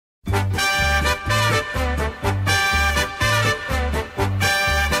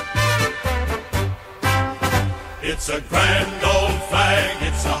It's a grand old flag,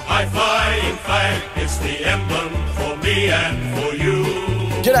 it's a high-flying flag, it's the emblem for me and for you.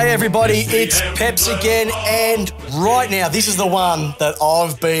 G'day everybody, it's Peps again, and right now this is the one that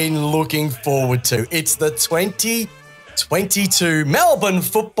I've been looking forward to. It's the 2022 Melbourne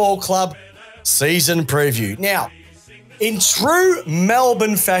Football Club Season Preview. Now, in true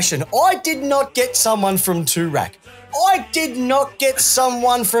Melbourne fashion, I did not get someone from Toorak. I did not get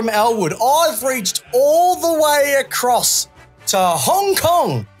someone from Elwood. I've reached all the way across to Hong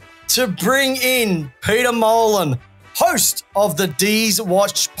Kong to bring in Peter Molan, host of the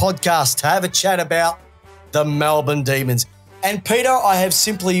Deeswatch Podcast, to have a chat about the Melbourne Demons. And Peter, I have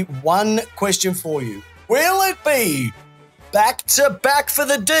simply one question for you. Will it be back to back for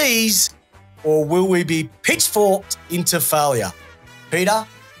the Dees, or will we be pitchforked into failure? Peter,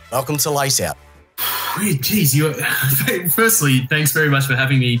 welcome to Lace Out. Hey, geez, firstly, thanks very much for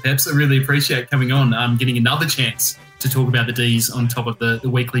having me, Peps. I really appreciate coming on, getting another chance to talk about the Dees on top of the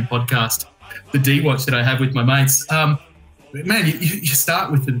weekly podcast, the Deewatch that I have with my mates. Man, you start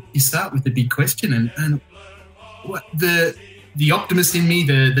with the big question, and what the optimist in me,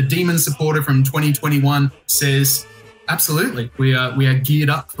 the Demon supporter from 2021, says absolutely we are geared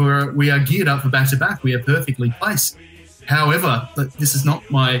up for back to back. We are perfectly placed. However, this is not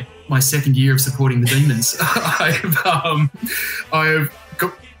my second year of supporting the Demons. I have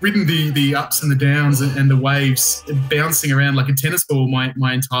ridden the ups and the downs and the waves, bouncing around like a tennis ball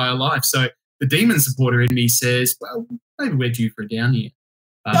my entire life. So the Demon supporter in me says, well, maybe we're due for a down year.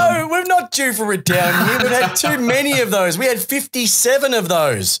 No, we're not due for a down year. We've had too many of those. We had 57 of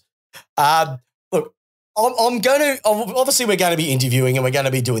those. Look, obviously we're going to be interviewing and we're going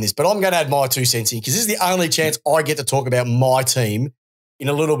to be doing this, but I'm going to add my 2 cents in because this is the only chance I get to talk about my team in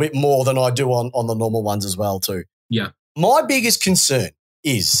a little bit more than I do on the normal ones as well too. Yeah. My biggest concern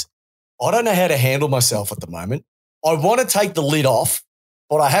is I don't know how to handle myself at the moment. I want to take the lid off,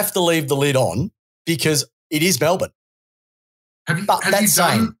 but I have to leave the lid on because it is Melbourne. I think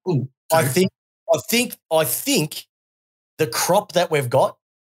the crop that we've got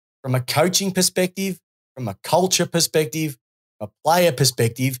from a coaching perspective, from a culture perspective, a player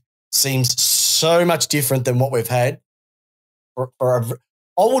perspective, seems so much different than what we've had. I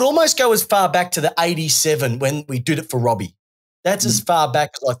would almost go as far back to the 87 when we did it for Robbie. That's as far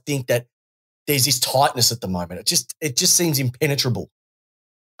back as I think that there's this tightness at the moment. It just seems impenetrable.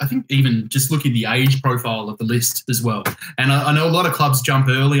 I think even just look at the age profile of the list as well. And I know a lot of clubs jump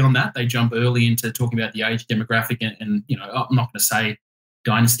early on that. They jump early into talking about the age demographic and you know, I'm not going to say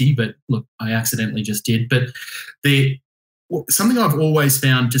dynasty, but look, I accidentally just did. But something I've always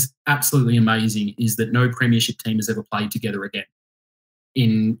found just absolutely amazing is that no premiership team has ever played together again.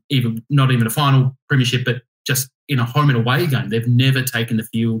 Not even a final premiership, but just in a home and away game. They've never taken the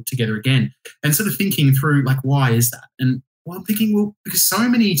field together again. And sort of thinking through, like, why is that? And well, I'm thinking, well, because so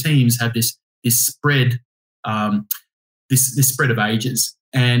many teams have this spread, this spread of ages,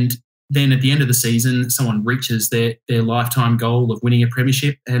 and then at the end of the season, someone reaches their lifetime goal of winning a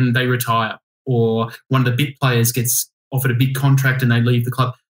premiership and they retire, or one of the big players gets offered a big contract and they leave the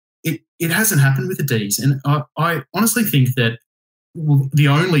club. It hasn't happened with the Dees, and I honestly think that the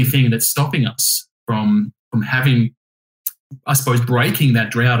only thing that's stopping us from having, I suppose, breaking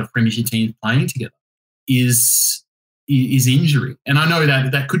that drought of premiership teams playing together is injury. And I know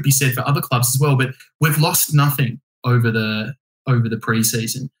that could be said for other clubs as well, but we've lost nothing over the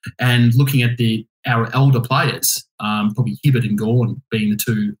pre-season. And looking at our elder players, probably Hibbert and Gawn being the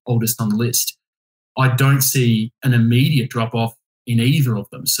 2 oldest on the list, I don't see an immediate drop-off in either of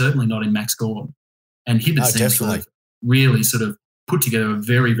them, certainly not in Max Gawn. And Hibbert seems to have really sort of put together a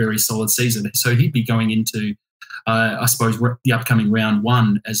very, very solid season. So he'd be going into, I suppose, the upcoming round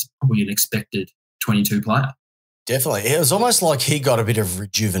 1 as probably an expected 22 player. Definitely. It was almost like he got a bit of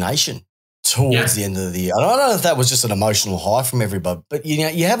rejuvenation towards the end of the year. I don't know if that was just an emotional high from everybody, but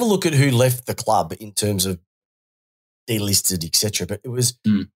you have a look at who left the club in terms of delisted, etc. But it was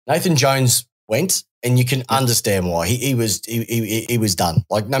Nathan Jones went, and you can understand why. He was done.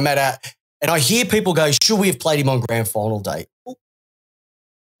 Like, no matter, and I hear people go, should we have played him on grand final day? Well,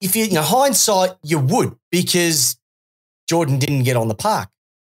 if hindsight, you would, because Jordan didn't get on the park.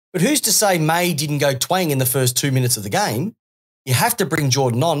 But who's to say May didn't go twang in the first 2 minutes of the game? You have to bring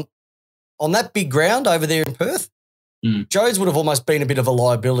Jordan on that big ground over there in Perth. Jones would have almost been a bit of a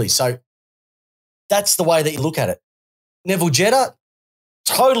liability. So that's the way that you look at it. Neville Jetta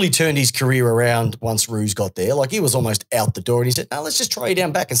totally turned his career around once Ruse got there. Like, he was almost out the door, and he said, no, let's just try you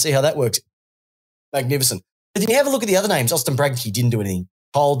down back and see how that works. Magnificent. But then you have a look at the other names. Austin Bragney didn't do anything.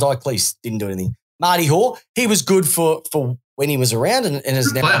 Kyle Dycleese didn't do anything. Marty Hoare, he was good for when he was around and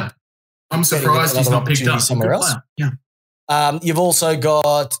is now I'm surprised he's not picked up somewhere else. Yeah. You've also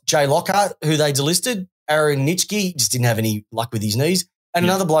got Jay Lockhart, who they delisted. Aaron Nitschke just didn't have any luck with his knees. And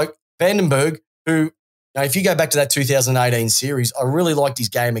another bloke, Vandenberg, who, if you go back to that 2018 series, I really liked his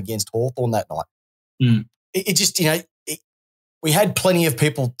game against Hawthorn that night. It just, we had plenty of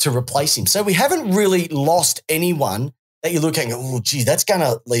people to replace him. So we haven't really lost anyone that you're looking at, oh, gee, that's going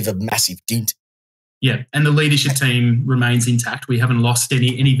to leave a massive dint. Yeah, and the leadership team remains intact. We haven't lost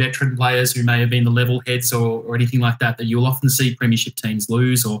any veteran players who may have been the level heads or anything like that you'll often see premiership teams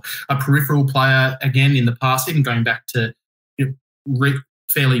lose, or a peripheral player, again, in the past, even going back to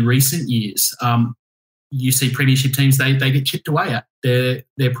fairly recent years. You see premiership teams, they get chipped away at. They're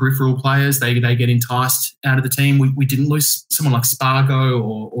peripheral players. They get enticed out of the team. We didn't lose someone like Spargo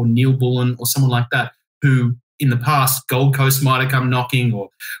or Neil Bullen or someone like that who in the past Gold Coast might have come knocking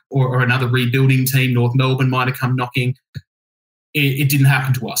or another rebuilding team, North Melbourne might have come knocking. It didn't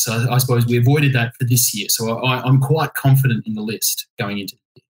happen to us. I suppose we avoided that for this year. So I'm quite confident in the list going into the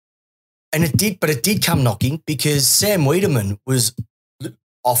year. And it did come knocking because Sam Wiedemann was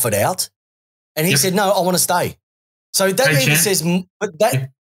offered out. And he said, no, I want to stay. So that even says, but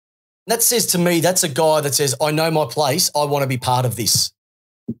that says to me, that's a guy that says, I know my place. I want to be part of this.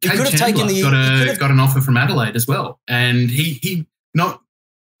 He could have taken got an offer from Adelaide as well. And he got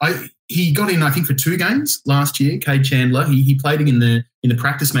in, I think, for 2 games last year, Cade Chandler. He played in the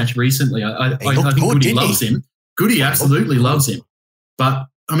practice match recently. I think Goody loves him. Goody absolutely loves him. But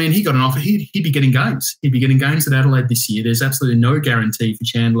I mean, he got an offer. He'd be getting games. He'd be getting games at Adelaide this year. There's absolutely no guarantee for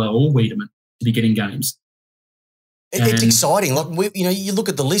Chandler or Wiedemann to be getting games. It's exciting. Like you look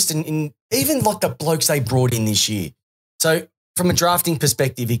at the list and even like the blokes they brought in this year. So from a drafting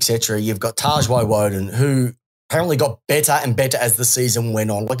perspective, etc., you've got Tajwai Woden, who apparently got better and better as the season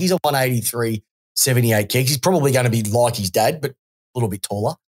went on. Like he's a 183, 78 kicks. He's probably going to be like his dad, but a little bit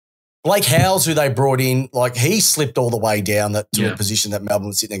taller. Blake Howes, who they brought in, like he slipped all the way down to a position that Melbourne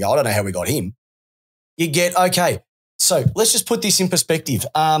was sitting there going, I don't know how we got him. You get, okay, so let's just put this in perspective.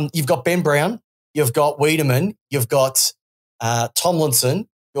 You've got Ben Brown, you've got Wiedemann, you've got Tomlinson,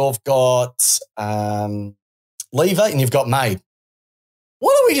 you've got Lever, and you've got May.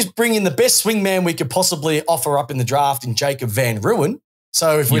 Why don't we just bring in the best swing man we could possibly offer up in the draft in Jacob Van Ruin?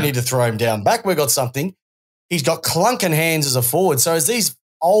 So if we need to throw him down back, we've got something. He's got clunking hands as a forward. So as these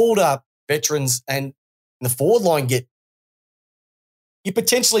older veterans and the forward line you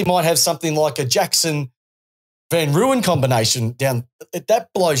potentially might have something like a Jackson Van Ruin combination down. That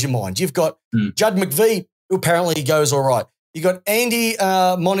blows your mind. You've got Judd McVie, who apparently goes all right. You've got Andy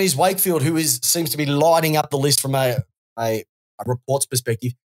Moniz Wakefield, who seems to be lighting up the list from a reports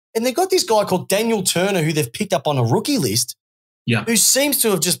perspective. And they've got this guy called Daniel Turner, who they've picked up on a rookie list, who seems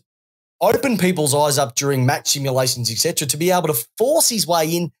to have just opened people's eyes up during match simulations, etc., to be able to force his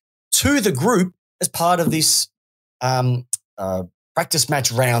way in to the group as part of this practice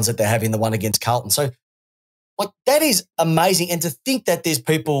match rounds that they're having, the one against Carlton. So, like, that is amazing. And to think that there's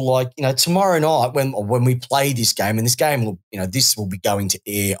people like, tomorrow night when we play this game, and this game will, this will be going to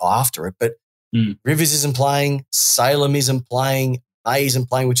air after it, but Rivers isn't playing, Salem isn't playing, May isn't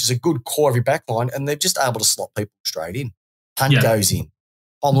playing, which is a good core of your back line, and they're just able to slot people straight in. Hunt goes in.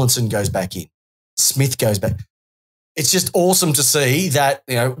 Tomlinson goes back in. Smith goes back. It's just awesome to see that,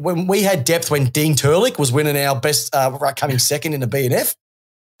 when we had depth when Dean Turlick was winning our best coming second in the BNF,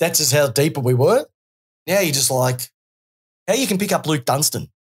 that's just how deep we were. Now you're just like, how you can pick up Luke Dunstan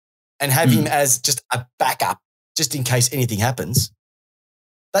and have him as just a backup just in case anything happens.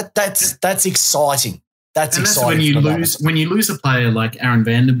 That's exciting. That's exciting. When you lose a player like Aaron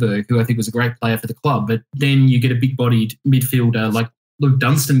Vandenberg, who I think was a great player for the club, but then you get a big-bodied midfielder like Luke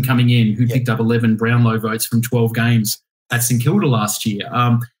Dunstan coming in, who picked up 11 Brownlow votes from 12 games at St Kilda last year.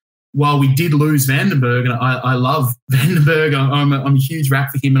 While we did lose Vandenberg, and I love Vandenberg, I'm a huge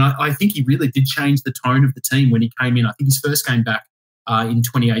rap for him, and I think he really did change the tone of the team when he came in. I think his first game back in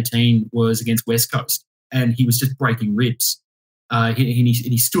 2018 was against West Coast, and he was just breaking ribs.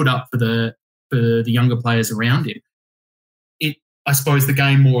 He stood up for the younger players around him. I suppose the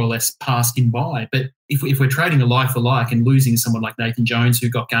game more or less passed him by. But if we're trading a like for like and losing someone like Nathan Jones, who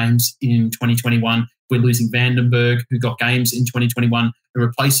got games in 2021, we're losing Vandenberg, who got games in 2021, and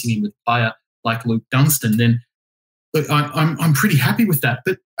replacing him with a player like Luke Dunstan, then look, I'm pretty happy with that.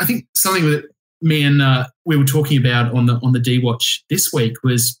 But I think something that me and we were talking about on the Deewatch this week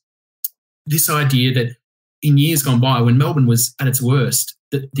was this idea that in years gone by, when Melbourne was at its worst,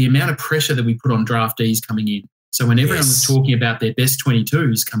 the amount of pressure that we put on draftees coming in. So when everyone was talking about their best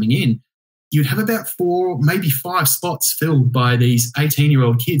 22s coming in, you'd have about 4, maybe 5 spots filled by these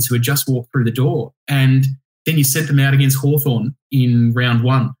 18-year-old kids who had just walked through the door. And then you sent them out against Hawthorn in round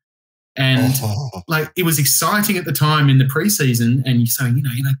 1. And like it was exciting at the time in the preseason, and you're saying,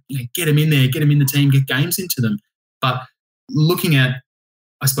 get them in there, get them in the team, get games into them. But looking at,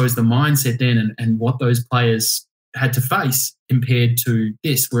 I suppose, the mindset then and what those players had to face compared to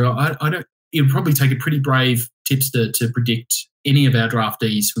this, where I don't, it would probably take a pretty brave tipster to predict any of our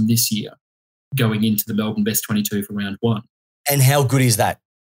draftees from this year going into the Melbourne Best 22 for round 1. And how good is that?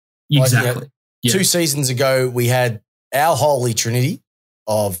 Exactly. 2 seasons ago, we had our holy trinity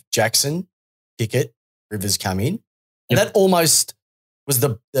of Jackson, Pickett, Rivers come in. And that almost was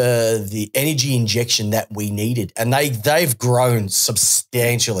the energy injection that we needed. And they've grown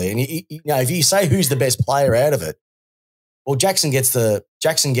substantially. And if you say who's the best player out of it, well, Jackson gets the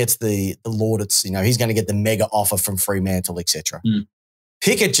laudits. He's going to get the mega offer from Fremantle, etc.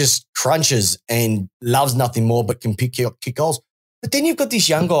 Pickett just crunches and loves nothing more but can kick goals. But then you've got this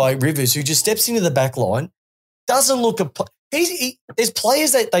young guy, Rivers, who just steps into the back line, doesn't look there's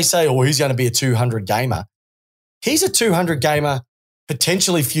players that they say, he's going to be a 200 gamer. He's a 200 gamer,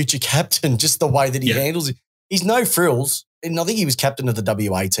 potentially future captain, just the way that he handles it. He's no frills. And I think he was captain of the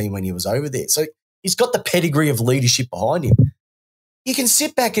WA team when he was over there. So he's got the pedigree of leadership behind him. You can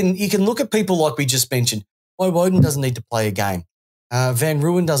sit back and you can look at people like we just mentioned. Woden doesn't need to play a game. Van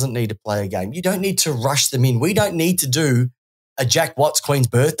Ruin doesn't need to play a game. You don't need to rush them in. We don't need to do a Jack Watts Queen's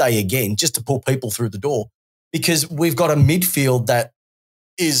birthday again just to pull people through the door, because we've got a midfield that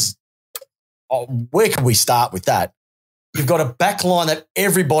is where can we start with that? You've got a back line that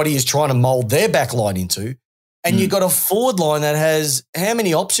everybody is trying to mould their back line into, and you've got a forward line that has how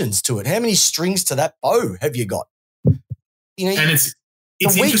many options to it? How many strings to that bow have you got? And it's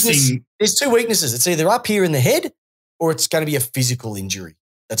interesting. There's 2 weaknesses. It's either up here in the head or it's going to be a physical injury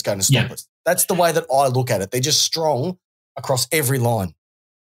that's going to stop us. That's the way that I look at it. They're just strong across every line.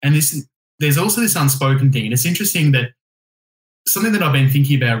 And there's also this unspoken thing. And it's interesting that something that I've been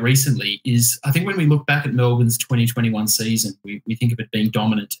thinking about recently is I think when we look back at Melbourne's 2021 season, we think of it being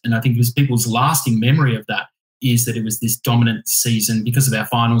dominant. And I think people's lasting memory of that is that it was this dominant season because of our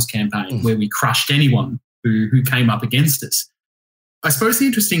finals campaign where we crushed anyone who came up against us. I suppose the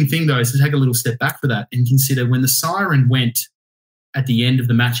interesting thing, though, is to take a little step back for that and consider when the siren went at the end of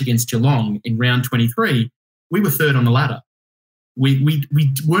the match against Geelong in round 23, we were 3rd on the ladder. We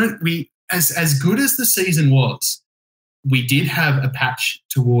weren't as good as the season was. We did have a patch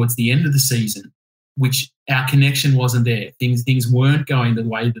towards the end of the season, which our connection wasn't there. Things weren't going the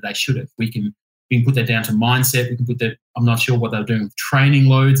way that they should have. We can put that down to mindset. We can put that. I'm not sure what they were doing with training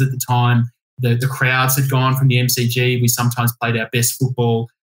loads at the time. The crowds had gone from the MCG. We sometimes played our best football,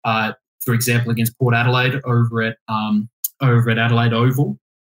 for example, against Port Adelaide over at Adelaide Oval,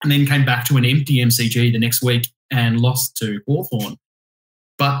 and then came back to an empty MCG the next week and lost to Hawthorn.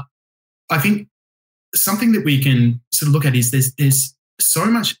 But I think something that we can sort of look at is there's so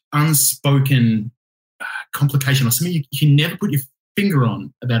much unspoken complication or something you can never put your finger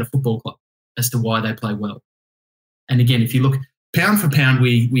on about a football club as to why they play well. And again, if you look pound for pound,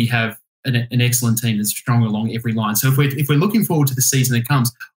 we have an excellent team that's strong along every line. So if we're looking forward to the season that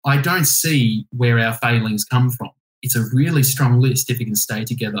comes, I don't see where our failings come from. It's a really strong list if it can stay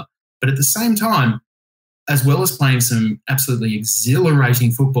together. But at the same time, as well as playing some absolutely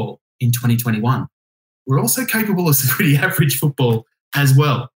exhilarating football in 2021, we're also capable of some pretty average football as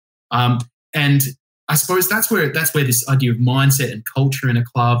well. And I suppose that's where this idea of mindset and culture in a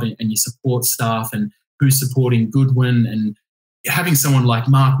club and your support staff and who's supporting Goodwin and having someone like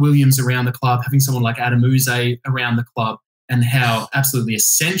Mark Williams around the club, having someone like Adam Uze around the club, and how absolutely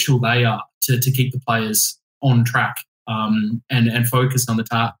essential they are to keep the players on track and focused on the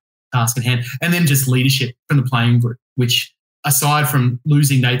task at hand. And then just leadership from the playing group, which aside from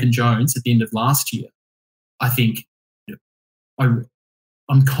losing Nathan Jones at the end of last year, I think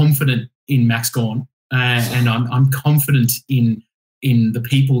I'm confident in Max Gawn and I'm confident in the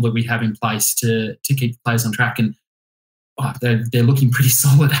people that we have in place to keep the players on track. And they're looking pretty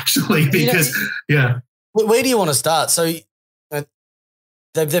solid, actually, because, Where do you want to start? So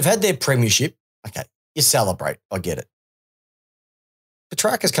they've had their premiership. Okay, you celebrate. I get it.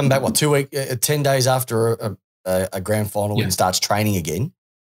 Petrarca's come back, 10 days after a grand final and starts training again.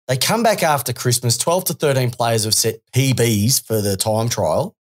 They come back after Christmas. 12 to 13 players have set PBs for the time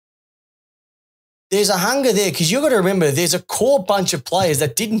trial. There's a hunger there because you've got to remember there's a core bunch of players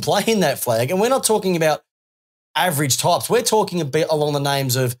that didn't play in that flag, and we're not talking about average types. We're talking a bit along the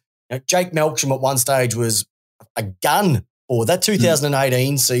names of Jake Melksham at one stage was a gun for that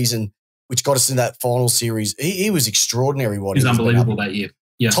 2018 season, which got us in that final series. He was extraordinary. He was unbelievable that year.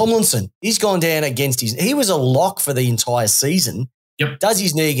 Yeah. Tomlinson, he's gone down against he was a lock for the entire season. Yep. Does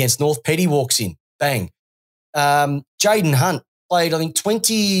his knee against North. Petty walks in. Bang. Jaden Hunt played, I think,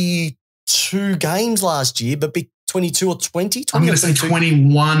 22 2 games last year, but 22 or 20? I'm going to say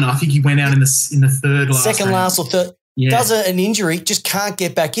 21. I think he went out in the third last second round. last or third. Yeah. Does an injury, just can't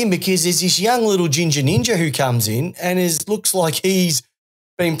get back in because there's this young little ginger ninja who comes in and looks like he's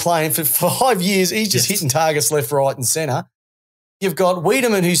been playing for 5 years. He's just hitting targets left, right and centre. You've got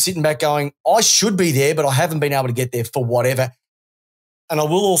Wiedemann who's sitting back going, I should be there, but I haven't been able to get there for whatever. And I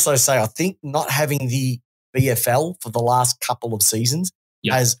will also say I think not having the BFL for the last couple of seasons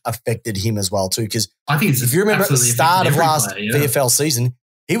has affected him as well too. Because I think if you remember at the start of last BFL season,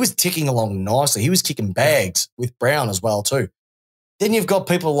 he was ticking along nicely. He was kicking bags with Brown as well too. Then you've got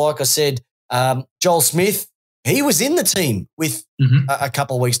people like I said, Joel Smith. He was in the team with a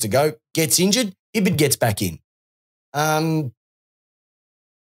couple of weeks to go. Gets injured. Hibbard gets back in.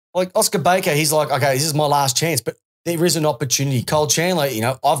 Like Oscar Baker, he's like, okay, this is my last chance, but there is an opportunity. Cole Chandler, you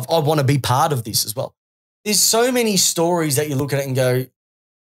know, I want to be part of this as well. There's so many stories that you look at it and go,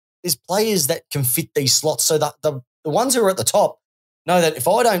 there's players that can fit these slots. So that the ones who are at the top know that if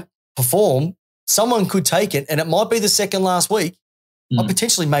I don't perform, someone could take it and it might be the second last week. I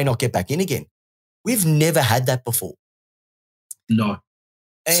potentially may not get back in again. We've never had that before. No.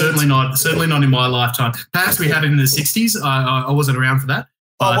 Certainly not in my lifetime. Perhaps we had it in the 60s. I wasn't around for that.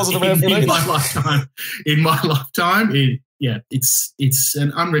 I wasn't around for that. In my lifetime, it's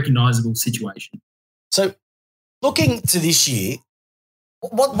an unrecognisable situation. So looking to this year,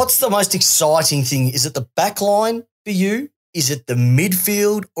 what's the most exciting thing? Is it the back line for you? Is it the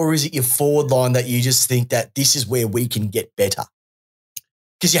midfield or is it your forward line that you just think that this is where we can get better?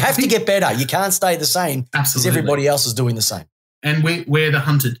 Because you have to get better. You can't stay the same as everybody else is doing the same. And we're the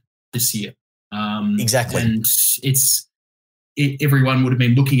hunted this year. Exactly. And everyone would have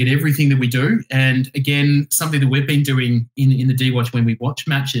been looking at everything that we do. And again, something that we've been doing in the Deewatch when we watch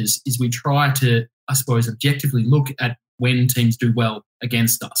matches is we try to, I suppose, objectively look at when teams do well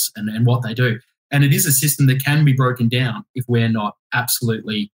against us and what they do. And it is a system that can be broken down if we're not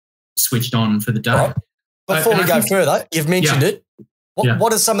absolutely switched on for the day. Right. Before we go further, you've mentioned it.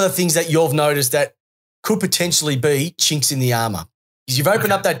 What are some of the things that you've noticed that could potentially be chinks in the armour? Because you've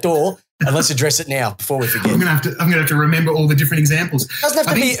opened up that door, and let's address it now before we forget. I'm gonna have to remember all the different examples.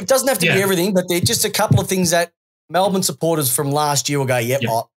 It doesn't have to be everything, but they're just a couple of things that Melbourne supporters from last year will go,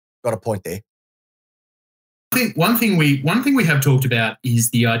 got a point there. I think one thing we have talked about is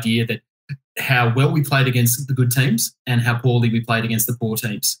the idea that how well we played against the good teams and how poorly we played against the poor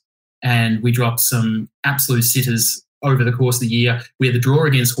teams. And we dropped some absolute sitters over the course of the year. We had the draw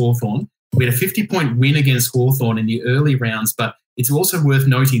against Hawthorn. We had a 50-point win against Hawthorn in the early rounds, but it's also worth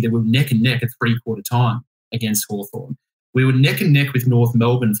noting that we were neck and neck at three-quarter time against Hawthorn. We were neck and neck with North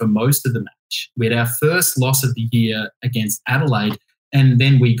Melbourne for most of the match. We had our first loss of the year against Adelaide, and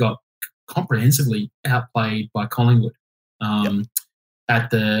then we got comprehensively outplayed by Collingwood at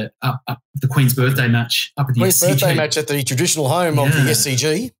the Queen's Birthday match up at the SCG. Birthday match at the traditional home of the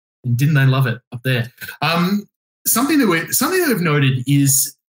SCG. And didn't they love it up there? Something that we've noted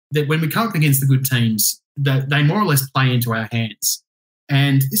is that when we come up against the good teams, that they more or less play into our hands.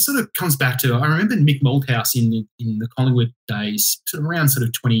 And this sort of comes back to, I remember Mick Malthouse in the Collingwood days, sort of around sort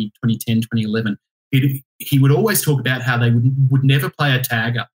of 2010, 2011, he would always talk about how they would never play a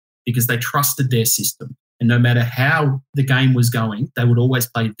tagger because they trusted their system. And no matter how the game was going, they would always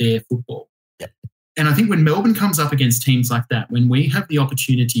play their football. Yep. And I think when Melbourne comes up against teams like that, when we have the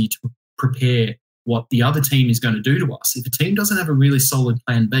opportunity to prepare what the other team is going to do to us, if a team doesn't have a really solid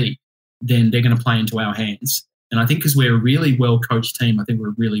plan B, then they're going to play into our hands. And I think because we're a really well-coached team, I think we're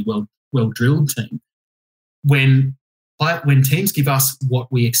a really well-drilled team. When teams give us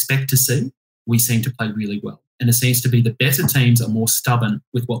what we expect to see, we seem to play really well. And it seems to be the better teams are more stubborn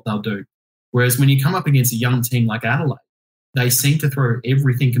with what they'll do. Whereas when you come up against a young team like Adelaide, they seem to throw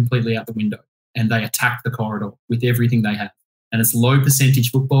everything completely out the window and they attack the corridor with everything they have. And it's low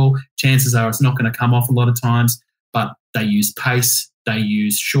percentage football. Chances are it's not going to come off a lot of times, but they use pace, they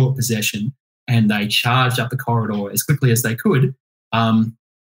use short possession, and they charged up the corridor as quickly as they could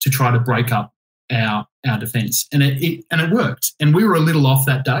to try to break up our defence. And it worked. And we were a little off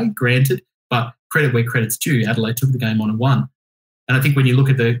that day, granted, but credit where credit's due. Adelaide took the game on and won. And I think when you look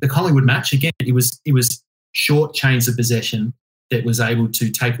at the Collingwood match, again, it was short chains of possession that was able to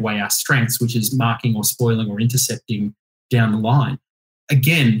take away our strengths, which is marking or spoiling or intercepting down the line.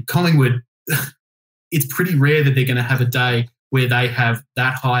 Again, Collingwood, it's pretty rare that they're going to have a day where they have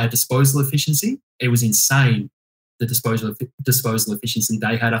that higher disposal efficiency. It was insane, the disposal efficiency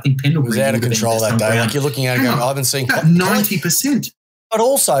they had. I think Pendlebury was out of control that day. Like you're looking at it going, I haven't seen 90%. But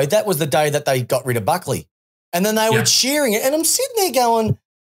also, that was the day that they got rid of Buckley. And then they were cheering it. And I'm sitting there going,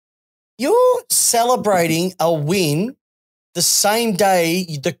 you're celebrating a win the same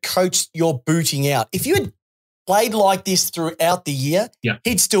day the coach you're booting out. If you had played like this throughout the year,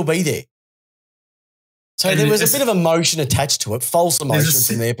 he'd still be there. So and there was a bit of emotion attached to it, false emotion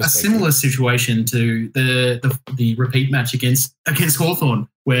from their perspective. A similar situation to the repeat match against Hawthorn,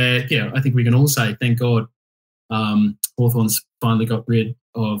 where I think we can all say, thank God, Hawthorn's finally got rid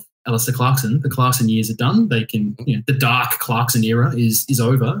of Alistair Clarkson. The Clarkson years are done. They can, the dark Clarkson era is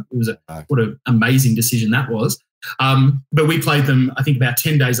over. It was what an amazing decision that was. But we played them, I think, about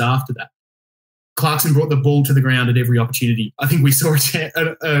 10 days after that. Clarkson brought the ball to the ground at every opportunity. I think we saw it.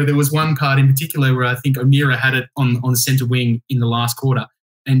 There was one part in particular where I think O'Meara had it on centre wing in the last quarter,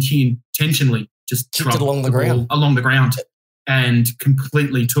 and he intentionally just kicked it along the ground and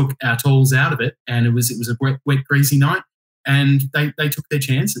completely took our tools out of it. And it was a wet, greasy night, and they took their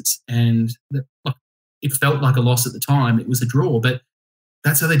chances. And it felt like a loss at the time. It was a draw, but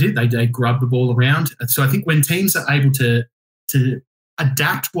that's how they did. They grubbed the ball around. So I think when teams are able to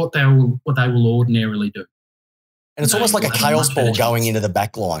adapt what they will ordinarily do. And it's almost like a chaos ball going into the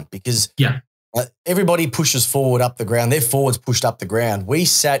back line because everybody pushes forward up the ground. Their forwards pushed up the ground. We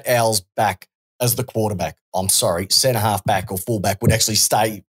sat ours back as the quarterback. I'm sorry, centre half back or full back would actually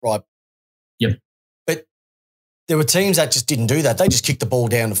stay right. Yep. But there were teams that just didn't do that. They just kicked the ball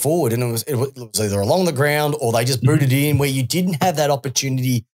down to forward, and it was either along the ground or they just booted it in where you didn't have that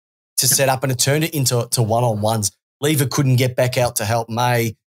opportunity to set up, and it turned it into one-on-ones. Lever couldn't get back out to help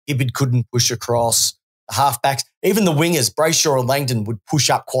May. Ibid couldn't push across. The halfbacks, even the wingers, Brayshaw and Langdon would push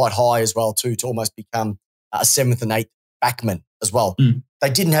up quite high as well too to almost become a 7th and 8th backman as well.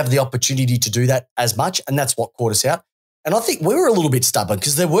 They didn't have the opportunity to do that as much, and that's what caught us out. And I think we were a little bit stubborn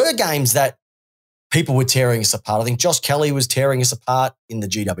because there were games that people were tearing us apart. I think Josh Kelly was tearing us apart in the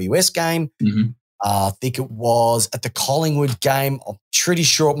GWS game. I think it was at the Collingwood game. I'm pretty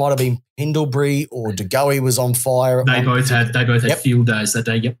sure it might have been Pendlebury or De Goey was on fire. They both had field days that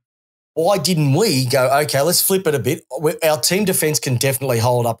day, yep. Why didn't we go, okay, let's flip it a bit. Our team defence can definitely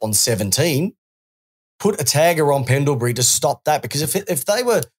hold up on 17. Put a tagger on Pendlebury to stop that, because if they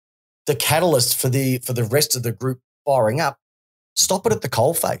were the catalyst for the rest of the group firing up, stop it at the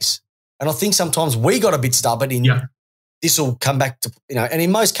coalface. And I think sometimes we got a bit stubborn in this will come back to, and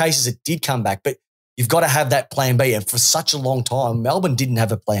in most cases it did come back, but you've got to have that plan B. And for such a long time, Melbourne didn't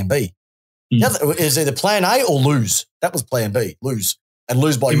have a plan B. It was either plan A or lose. That was plan B, lose. And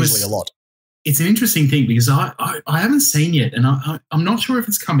lose by usually a lot. It's an interesting thing because I haven't seen yet, and I'm not sure if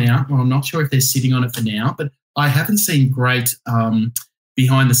it's come out or I'm not sure if they're sitting on it for now, but I haven't seen great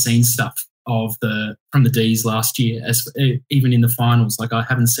behind-the-scenes stuff from the Dees last year, even in the finals. Like, I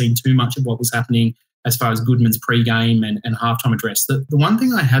haven't seen too much of what was happening as far as Goodman's pre-game and halftime address. The one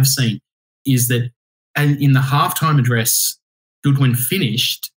thing I have seen is that in the halftime address, Goodwin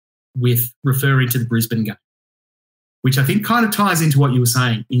finished with referring to the Brisbane game, which I think kind of ties into what you were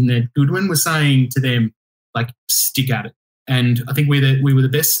saying, in that Goodwin was saying to them, like, stick at it. And I think we were the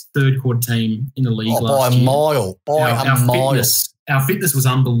best third quarter team in the league last year. By a mile. Our fitness was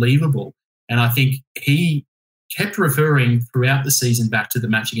unbelievable. And I think he kept referring throughout the season back to the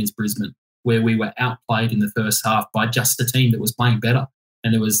match against Brisbane, where we were outplayed in the first half by just a team that was playing better.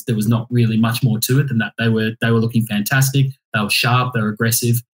 And there was not really much more to it than that. They were looking fantastic. They were sharp. They were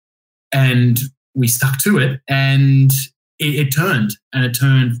aggressive. And we stuck to it, and it turned, and it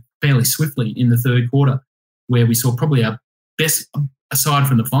turned fairly swiftly in the third quarter, where we saw probably our best, aside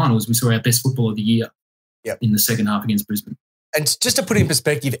from the finals, we saw our best football of the year in the second half against Brisbane. And just to put it in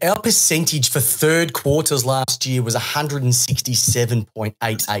perspective, our percentage for third quarters last year was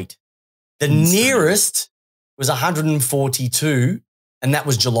 167.88. The nearest was 142, and that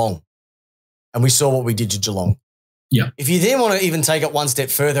was Geelong. And we saw what we did to Geelong. Yeah. If you then want to even take it one step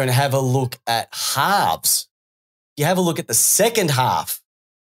further and have a look at halves, you have a look at the second half.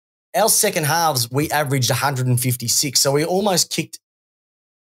 Our second halves, we averaged 156. So we almost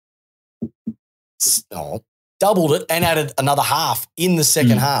doubled it and added another half in the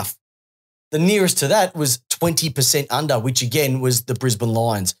second half. The nearest to that was 20% under, which again was the Brisbane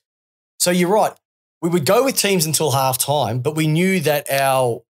Lions. So you're right. We would go with teams until halftime, but we knew that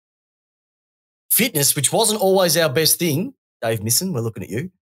our fitness, which wasn't always our best thing, Dave Misson, we're looking at you,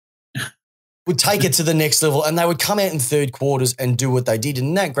 would take it to the next level, and they would come out in third quarters and do what they did. And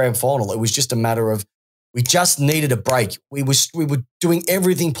in that grand final, it was just a matter of we just needed a break. We were doing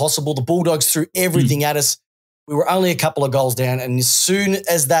everything possible. The Bulldogs threw everything at us. We were only a couple of goals down, and as soon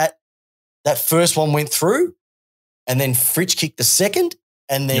as that first one went through, and then Fritsch kicked the second,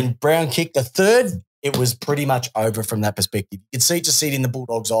 and then Brown kicked the third, it was pretty much over from that perspective. You could see it in the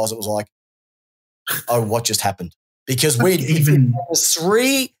Bulldogs' eyes. It was like, oh, what just happened? Because it was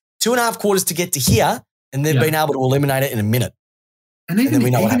 2.5 quarters to get to here, and they've been able to eliminate it in a minute. And even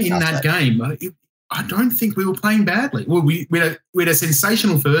in that game, I don't think we were playing badly. Well, we had a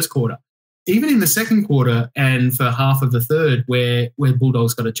sensational first quarter. Even in the second quarter and for half of the third where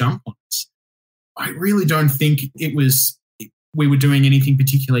Bulldogs got a jump on us, I really don't think we were doing anything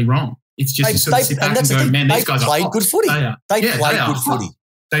particularly wrong. It's just to sort of sit back and go, man, these guys played good footy. They played good footy.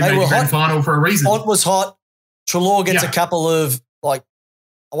 They made the grand final for a reason. Font was hot. Treloar gets a couple of, like,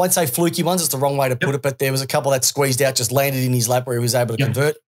 I won't say fluky ones, it's the wrong way to put it, but there was a couple that squeezed out, just landed in his lap where he was able to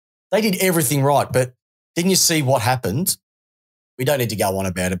convert. They did everything right, but didn't you see what happened? We don't need to go on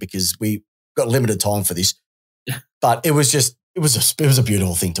about it because we got limited time for this. Yeah. But it was a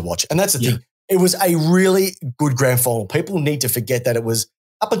beautiful thing to watch. And that's the thing. It was a really good grand final. People need to forget that it was,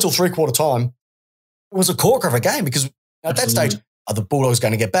 up until three-quarter time, it was a corker of a game because at that stage, are the Bulldogs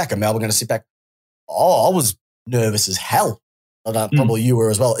going to get back? Are Melbourne going to sit back? Oh, I was nervous as hell. Probably you were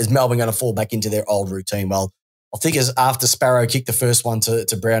as well. Is Melbourne going to fall back into their old routine? Well, I think as after Sparrow kicked the first one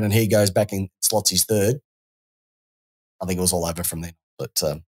to Brown and he goes back and slots his third, I think it was all over from then. But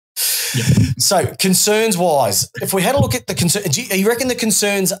so concerns-wise, if we had a look at the concerns, do you reckon the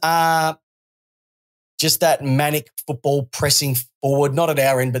concerns are just that manic football pressing forward, not at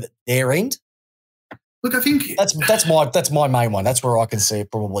our end, but at their end? Look, I think that's my main one. That's where I can see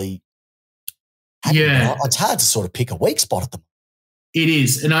it probably. It's hard to sort of pick a weak spot at them. It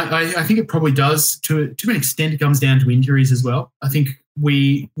is, and I think it probably does to an extent. It comes down to injuries as well. I think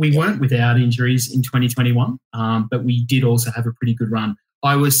we weren't without injuries in 2021, but we did also have a pretty good run.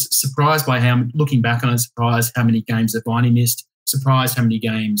 I was surprised by looking back on it, surprised how many games that Viney missed, surprised how many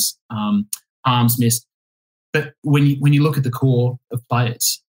games Arms missed. But when you look at the core of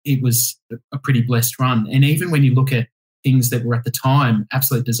players, it was a pretty blessed run. And even when you look at things that were at the time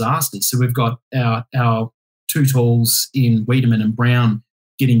absolute disasters, so we've got our two talls in Wiedemann and Brown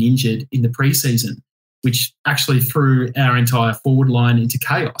getting injured in the preseason, which actually threw our entire forward line into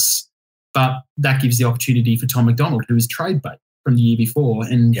chaos. But that gives the opportunity for Tom McDonald, who was trade bait from the year before,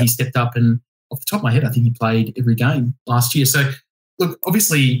 and he stepped up and, off the top of my head, I think he played every game last year. So, look,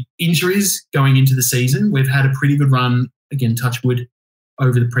 obviously injuries going into the season. We've had a pretty good run, again, touch wood,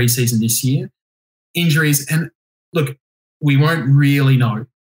 over the preseason this year. Injuries, and look, we won't really know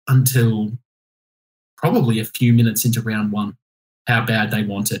until probably a few minutes into round one how bad they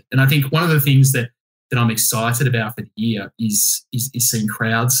want it. And I think one of the things that I'm excited about for the year is seeing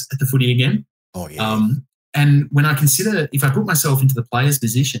crowds at the footy again. Oh, yeah. And when I consider, if I put myself into the player's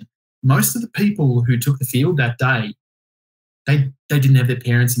position, most of the people who took the field that day, they didn't have their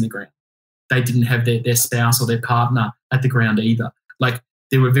parents in the ground. They didn't have their spouse or their partner at the ground either. Like,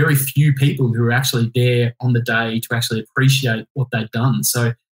 there were very few people who were actually there on the day to actually appreciate what they'd done.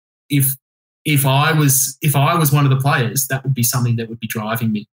 So if I was one of the players, that would be something that would be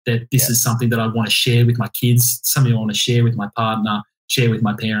driving me, that this is something that I want to share with my kids, something I want to share with my partner, share with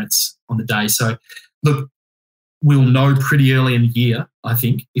my parents on the day. So, look, we'll know pretty early in the year, I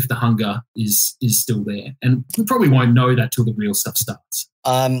think, if the hunger is still there. And we probably won't know that till the real stuff starts.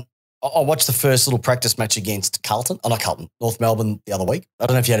 I watched the first little practice match against North Melbourne the other week. I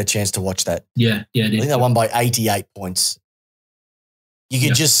don't know if you had a chance to watch that. Yeah, I did. I think they won by 88 points. You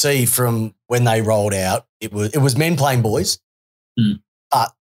could just see from when they rolled out, it was men playing boys.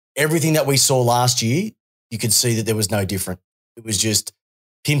 But everything that we saw last year, you could see that there was no different. It was just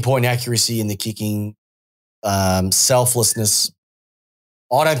pinpoint accuracy in the kicking, selflessness.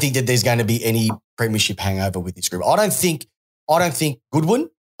 I don't think that there's going to be any premiership hangover with this group. I don't think Goodwin,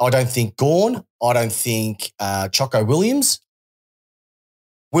 I don't think Gawn, I don't think Choco Williams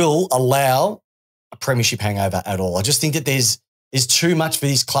will allow a premiership hangover at all. I just think that there's too much for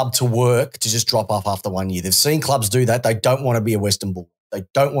this club to work to just drop off after 1 year. They've seen clubs do that. They don't want to be a Western Bull. They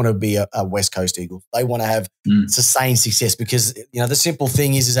don't want to be a West Coast Eagle. They want to have sustained success because, the simple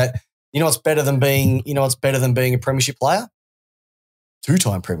thing is that, what's better than being a premiership player?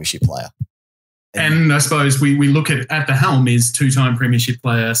 Two-time premiership player. And I suppose we look at the helm is two-time premiership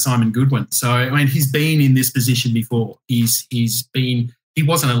player Simon Goodwin. So, I mean, he's been in this position before. He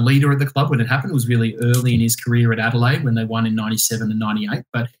wasn't a leader at the club when it happened. It was really early in his career at Adelaide when they won in 97 and 98.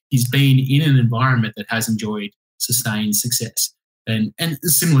 But he's been in an environment that has enjoyed sustained success. And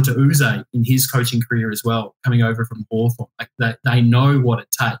similar to Uze in his coaching career as well, coming over from Hawthorn, like they know what it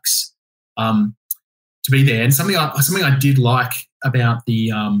takes to be there. And something I did like about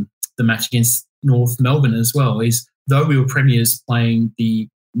the match against North Melbourne as well is, though we were premiers playing the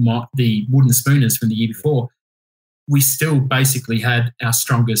wooden spooners from the year before, we still basically had our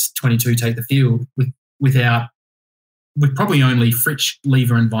strongest 22 take the field with probably only Fritsch,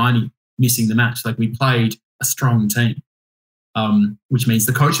 Lever and Viney missing the match. Like, we played a strong team. which means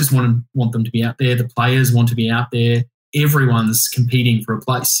the coaches want them to be out there, the players want to be out there, everyone's competing for a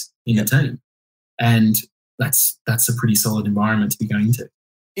place in the team, and that's a pretty solid environment to be going into.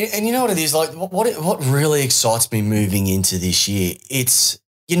 Yeah, and you know what it is, like what really excites me moving into this year, it's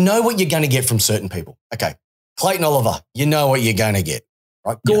you know what you're going to get from certain people. Okay, Clayton Oliver, you know what you're going to get,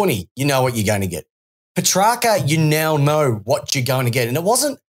 right? Gorney, you know what you're going to get. Petrarca, you now know what you're going to get, and it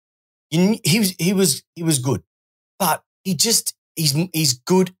wasn't. He was good, but he's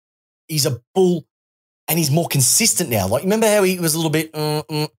good. He's a bull, and he's more consistent now. Like remember how he was a little bit.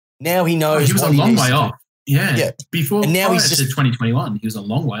 Now he knows. He was a long way off. Yeah. Before and now he's just 2021. He was a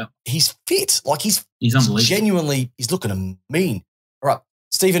long way off. He's fit. Like he's unbelievable. Genuinely, he's looking mean. All right,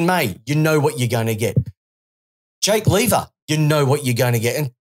 Stephen May, you know what you're going to get. Jake Lever, you know what you're going to get,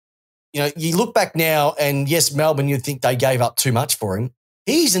 and you know you look back now, and yes, Melbourne, you think they gave up too much for him.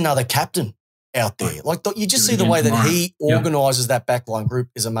 He's another captain out there. Like you just see the way that he organises that backline group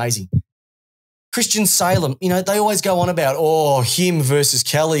is amazing. Christian Salem, you know, they always go on about, him versus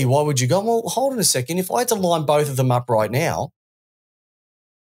Kelly. Why would you go? Well, hold on a second. If I had to line both of them up right now,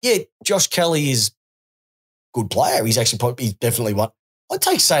 yeah, Josh Kelly is a good player. He's definitely one. I'd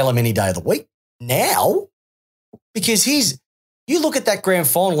take Salem any day of the week now because you look at that grand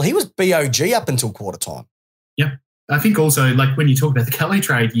final, he was BOG up until quarter time. Yep. I think also, like when you talk about the Kelly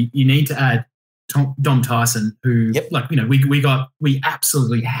trade, you need to add Dom Tyson, who, like, you know, we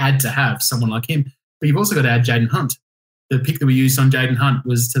absolutely had to have someone like him. But you've also got to add Jaden Hunt. The pick that we used on Jaden Hunt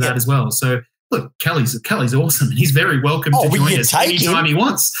was to that as well. So, look, Kelly's awesome, and he's very welcome to join us anytime he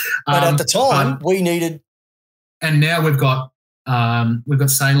wants. But at the time, we needed. And now we've got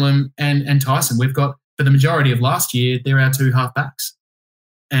Salem and Tyson. We've got, for the majority of last year, they're our two halfbacks,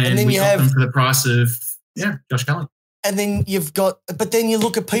 and then we got them for the price of Josh Kelly. And then but then you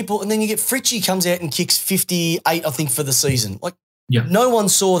look at people, and then you get Fritchie comes out and kicks 58, I think, for the season. Like, no one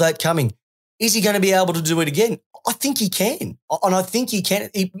saw that coming. Is he going to be able to do it again? I think he can. And I think he can.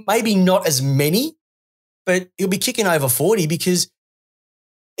 Maybe not as many, but he'll be kicking over 40 because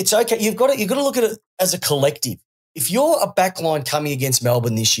it's okay. You've got to look at it as a collective. If you're a backline coming against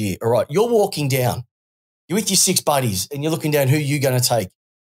Melbourne this year, all right, you're walking down, you're with your six buddies, and you're looking down who you're going to take.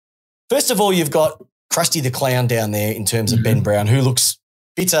 First of all, you've got Krusty the Clown down there in terms of Ben Brown, who looks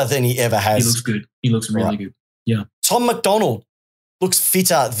fitter than he ever has. He looks good. He looks really good. Yeah. Tom McDonald looks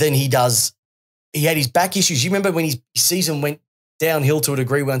fitter than he does. He had his back issues. You remember when his season went downhill to a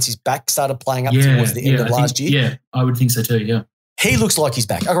degree once his back started playing up towards the end of last year? Yeah, I would think so too, yeah. He looks like he's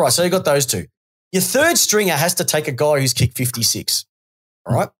back. All right, so you got those two. Your third stringer has to take a guy who's kicked 56,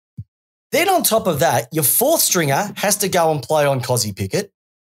 all right? Then on top of that, your fourth stringer has to go and play on Cozzy Pickett.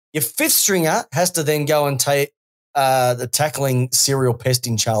 Your fifth stringer has to then go and take the tackling serial pest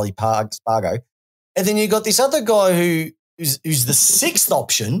in Charlie Spargo. And then you got this other guy who's the sixth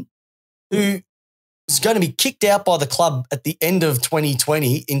option who is going to be kicked out by the club at the end of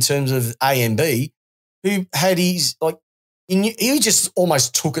 2020 in terms of AMB, who had his, like, he just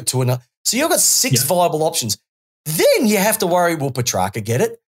almost took it to another. So you've got six viable options. Then you have to worry, will Petrarca get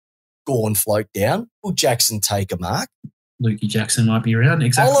it? Gorn float down? Will Jackson take a mark? Lukey Jackson might be around.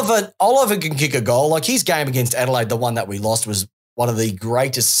 Exactly. Oliver can kick a goal. Like his game against Adelaide, the one that we lost, was one of the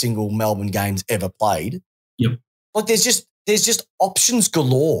greatest single Melbourne games ever played. Yep. Like there's just options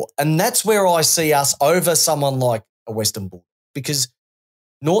galore. And that's where I see us over someone like a Western Bull, because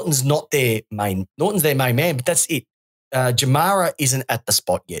Norton's their main man, but that's it. Jamara isn't at the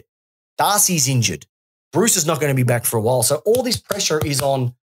spot yet. Darcy's injured. Bruce is not going to be back for a while. So all this pressure is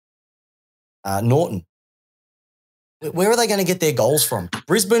on Norton. Where are they going to get their goals from?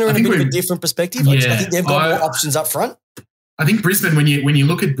 Brisbane are in a bit of a different perspective. I think they've got more options up front. I think Brisbane, when you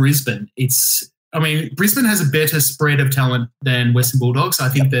look at Brisbane, Brisbane has a better spread of talent than Western Bulldogs. I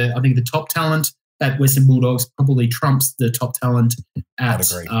think the top talent at Western Bulldogs probably trumps the top talent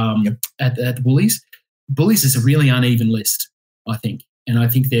at Wallis. Bullies is a really uneven list, I think. And I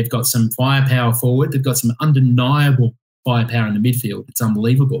think they've got some firepower forward. They've got some undeniable firepower in the midfield. It's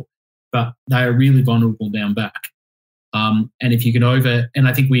unbelievable. But they are really vulnerable down back. And if you can and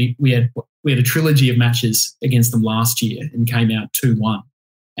I think we had a trilogy of matches against them last year and came out 2-1.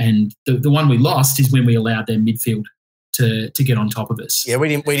 And the one we lost is when we allowed their midfield to get on top of us. Yeah, we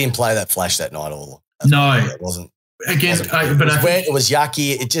didn't play that flash that night all. No, it wasn't. Again, it was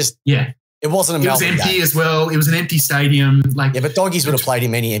yucky. It just it wasn't a Melbourne game. It was empty as well. It was an empty stadium. But Doggies would have played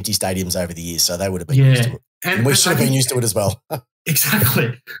in many empty stadiums over the years, so they would have been used to it. And we should have been used to it as well.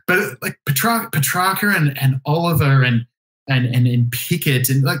 Exactly. But like Petrarca and Oliver and Pickett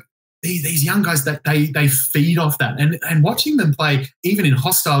and like these young guys, that they feed off that. And watching them play, even in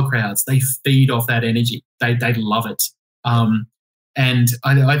hostile crowds, they feed off that energy. They love it. And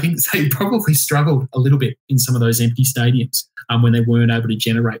I think they probably struggled a little bit in some of those empty stadiums when they weren't able to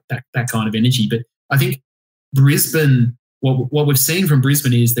generate that kind of energy. But I think Brisbane, what we've seen from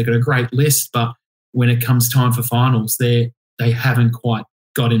Brisbane is they've got a great list, but when it comes time for finals, they haven't quite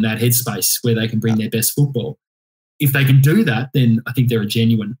got in that headspace where they can bring their best football. If they can do that, then I think they're a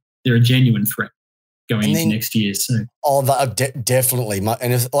genuine threat going into next year. So, definitely.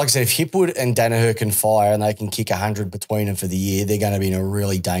 And if, like I said, if Hipwood and Danaher can fire and they can kick 100 between them for the year, they're going to be in a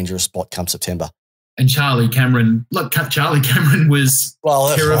really dangerous spot come September. And Charlie Cameron was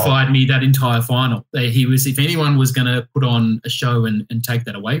terrified me that entire final. He was, if anyone was going to put on a show and take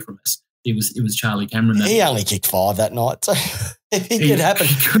that away from us, it was Charlie Cameron. He only kicked 5 that night, so it could happen.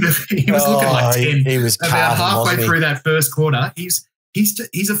 He was looking like 10. He was about halfway through that first quarter. He's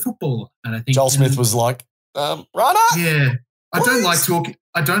a footballer, and I think Joel Smith was like, runner. Yeah, I don't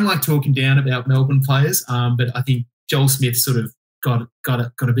like talking down about Melbourne players, but I think Joel Smith sort of got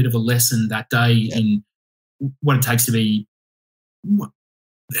a bit of a lesson that day in what it takes to be,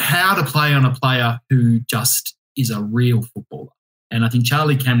 how to play on a player who just is a real footballer. And I think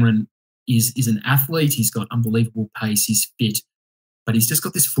Charlie Cameron is an athlete. He's got unbelievable pace. He's fit, but he's just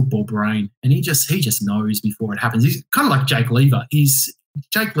got this football brain, and he just knows before it happens. He's kind of like Jake Lever.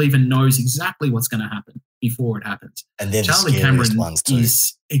 Jake Lever knows exactly what's going to happen before it happens. And they're Charlie the scariest Cameron ones too.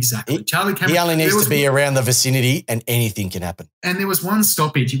 Charlie Cameron. He only needs to be around the vicinity, and anything can happen. And there was one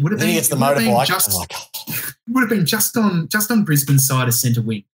stoppage. It would have been. He gets the motorbike. It would have been just on Brisbane's side of centre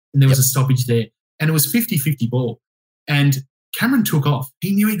wing, and there was a stoppage there, and it was 50-50 ball, and Cameron took off.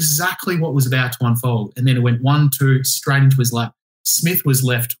 He knew exactly what was about to unfold, and then it went 1-2 straight into his lap. Smith was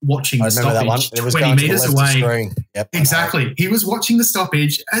left watching the stoppage 20 metres away. Yep, exactly. He was watching the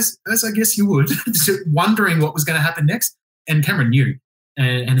stoppage, as I guess you would, wondering what was going to happen next, and Cameron knew,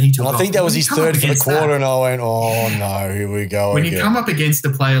 and he took off. I think that was his third for the quarter, and I went, oh, no, here we go When again. you come up against a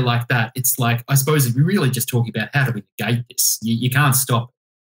player like that, it's like, I suppose if we're really just talking about how do we negate this, you can't stop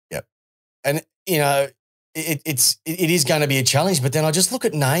it. Yep. And, you know, it is going to be a challenge, but then I just look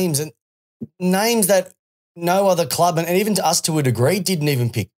at names that no other club, and even to us to a degree, didn't even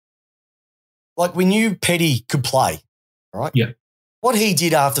pick. Like, we knew Petty could play, right? Yeah. What he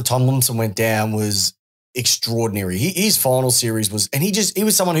did after Tomlinson went down was extraordinary. His final series was, and he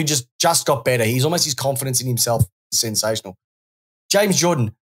was someone who just got better. His confidence in himself is sensational. James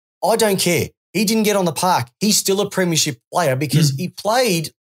Jordan, I don't care. He didn't get on the park. He's still a premiership player because he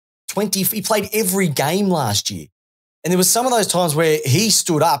played every game last year. And there was some of those times where he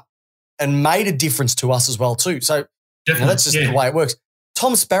stood up and made a difference to us as well too. So that's just the way it works.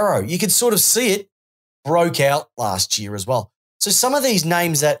 Tom Sparrow, you could sort of see it, broke out last year as well. So some of these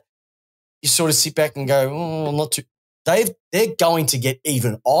names that you sort of sit back and go, oh, I'm not too, they're going to get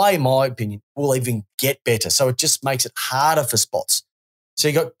even, in my opinion, will even get better. So it just makes it harder for spots. So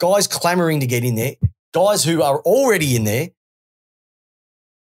you got guys clamoring to get in there, guys who are already in there.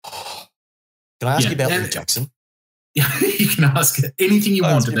 Can I ask you about Luke Jackson? Yeah, you can ask anything you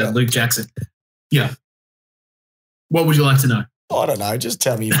want about Luke Jackson. Yeah. What would you like to know? I don't know. Just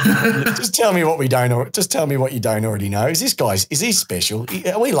tell me. Just tell me what we don't know. Just tell me what you don't already know. Is he special?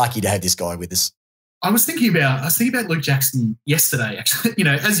 Are we lucky to have this guy with us? I was thinking about Luke Jackson yesterday, actually. You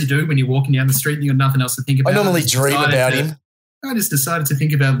know, as you do when you're walking down the street and you've got nothing else to think about. I normally dream about him. I just decided to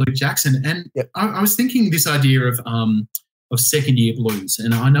think about Luke Jackson. And I was thinking this idea of second year blues.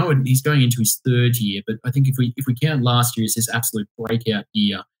 And I know he's going into his third year, but I think if we count last year as his absolute breakout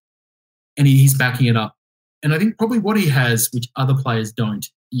year, and he's backing it up. And I think probably what he has, which other players don't,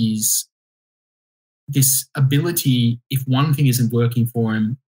 is this ability, if one thing isn't working for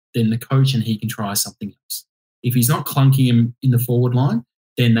him, then the coach and he can try something else. If he's not clunking him in the forward line,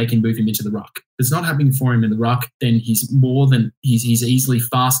 then they can move him into the ruck. If it's not happening for him in the ruck, then he's easily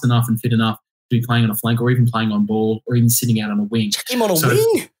fast enough and fit enough to be playing on a flank or even playing on ball or even sitting out on a wing. Chuck him on a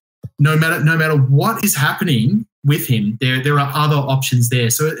wing. No matter what is happening with him, there are other options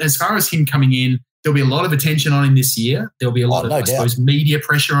there. So as far as him coming in, there'll be a lot of attention on him this year. There'll be a lot of, I suppose, media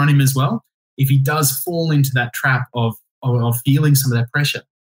pressure on him as well. If he does fall into that trap of feeling some of that pressure,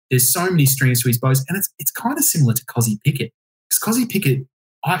 there's so many strings to his bows. And it's kind of similar to Cozzy Pickett. Because Cozzy Pickett,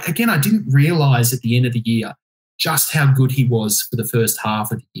 I didn't realise at the end of the year just how good he was for the first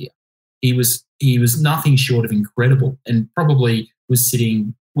half of the year. He was nothing short of incredible and probably was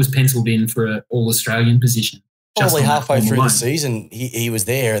penciled in for an All-Australian position. Probably halfway through the season, he was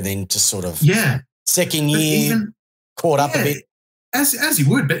there and then just sort of second year caught up a bit. As he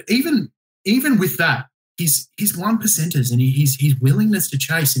would, but even with that, his 1%ers and his willingness to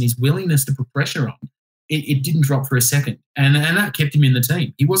chase and his willingness to put pressure on, it didn't drop for a second. And that kept him in the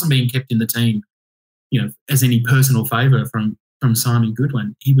team. He wasn't being kept in the team as any personal favour from Simon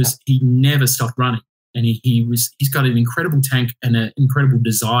Goodwin, he never stopped running, and he's got an incredible tank and an incredible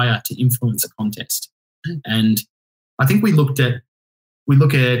desire to influence a contest. And I think we look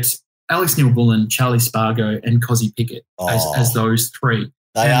at Alex Neil-Bullen, Charlie Spargo, and Cozzy Pickett as those three.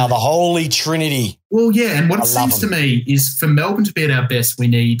 They are the holy trinity. Well, yeah, and what it seems to me is for Melbourne to be at our best, we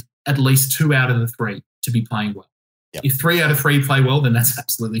need at least 2 out of the 3 to be playing well. Yep. If 3 out of 3 play well, then that's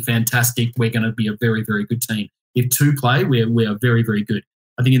absolutely fantastic. We're going to be a very, very good team. If 2 play, we are very, very good.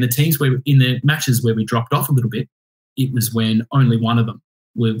 I think in the matches where we dropped off a little bit, it was when only one of them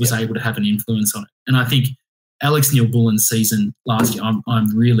was able to have an influence on it. And I think Alex Neil-Bullen's season last year,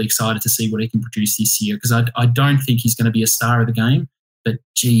 I'm really excited to see what he can produce this year, because I don't think he's going to be a star of the game, but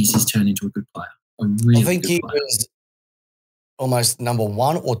geez, he's turned into a good player. I think he was almost number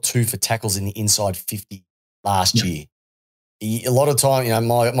 1 or 2 for tackles in the inside 50 last year. A lot of time,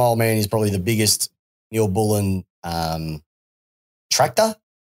 my old man is probably the biggest Neil-Bullen tractor,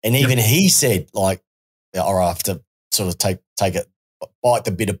 and even he said, I have to sort of take it, bite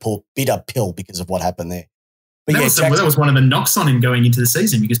the bitter pill because of what happened there. But that was one of the knocks on him going into the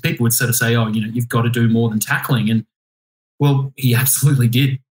season, because people would sort of say, you've got to do more than tackling. And, well, he absolutely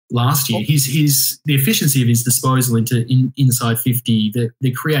did last year. The efficiency of his disposal into inside 50,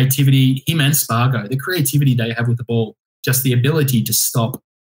 the creativity, him and Spargo, the creativity they have with the ball, just the ability to stop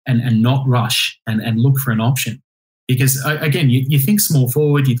and not rush and look for an option. Because, again, you think small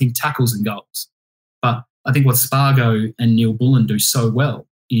forward, you think tackles and goals. But I think what Spargo and Neil-Bullen do so well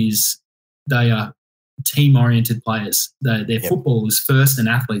is they are team-oriented players. Their football is first and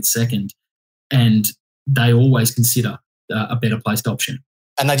athletes second, and they always consider a better placed option.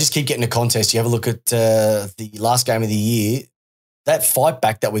 And they just keep getting a contest. You have a look at the last game of the year, that fight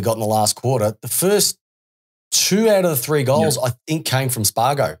back that we got in the last quarter, the first 2 out of the 3 goals I think came from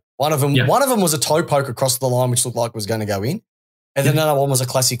Spargo. One of them was a toe poke across the line, which looked like it was going to go in. And then another one was a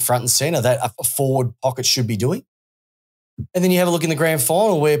classic front and centre that a forward pocket should be doing. And then you have a look in the grand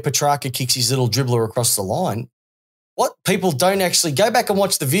final where Petrarca kicks his little dribbler across the line. What people don't actually go back and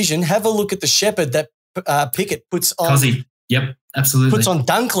watch the vision, have a look at the shepherd that Pickett puts on. Cozzy. Yep, absolutely. Puts on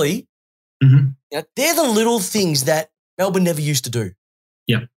Dunkley. Mm-hmm. They're the little things that Melbourne never used to do.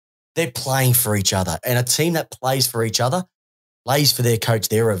 Yep. They're playing for each other. And a team that plays for each other plays for their coach.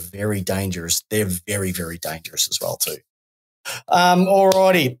 They're very dangerous. They're very, very dangerous as well too. All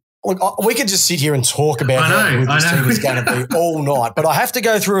righty. Look, we could just sit here and talk about who this team is going to be all night, but I have to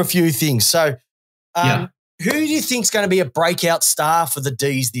go through a few things. So who do you think is going to be a breakout star for the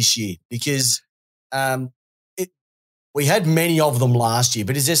Dees this year? Because we had many of them last year,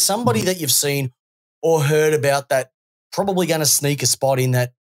 but is there somebody that you've seen or heard about that probably going to sneak a spot in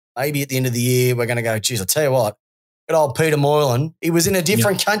that maybe at the end of the year we're going to go, geez, I'll tell you what, good old Peter Molan, he was in a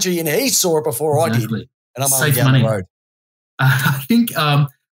different country and he saw it before I did, and I'm only down the road. I think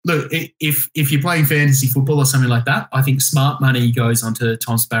look, if you're playing fantasy football or something like that, I think smart money goes onto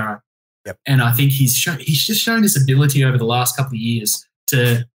Tom Sparrow. Yep. And I think he's just shown this ability over the last couple of years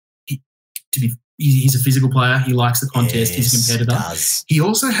to be. He's a physical player. He likes the contest. He's a competitor. He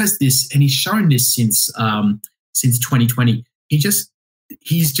also has this, and he's shown this since 2020. He's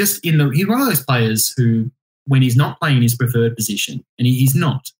one of those players who, when he's not playing in his preferred position, and he's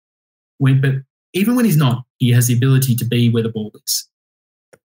not, but even when he's not, he has the ability to be where the ball is.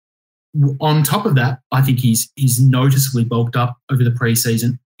 On top of that, I think he's noticeably bulked up over the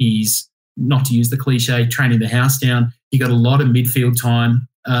preseason. He's, not to use the cliche, training the house down. He got a lot of midfield time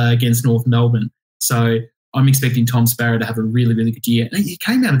against North Melbourne. So I'm expecting Tom Sparrow to have a really, really good year. And he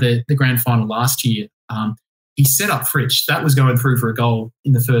came out of the grand final last year. He set up Fritsch. That was going through for a goal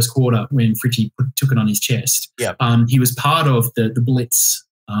in the first quarter when Fritchie took it on his chest. Yep. He was part of the blitz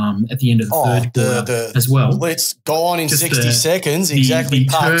at the end of the third quarter as well. Blitz gone in just 60 seconds. Exactly.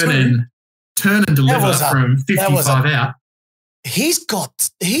 Turn and deliver from 55 out. He's got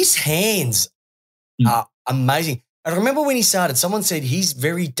his hands are amazing. I remember when he started, someone said he's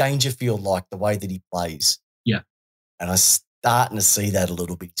very Dangerfield-like the way that he plays. Yeah. And I'm starting to see that a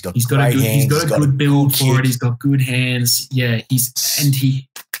little bit. He's got a good build for it. He's got good hands. Yeah.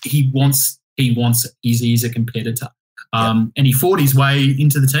 He wants it. He's a competitor. And he fought his way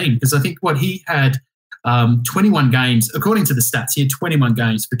into the team because I think he had 21 games, according to the stats, he had 21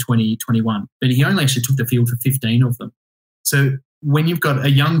 games for 2021, but he only actually took the field for 15 of them. So when you've got a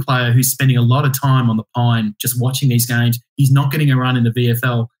young player who's spending a lot of time on the pine just watching these games, he's not getting a run in the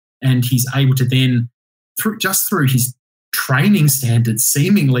VFL, and he's able to then, through his training standards,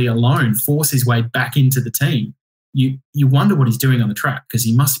 seemingly alone, force his way back into the team. You wonder what he's doing on the track because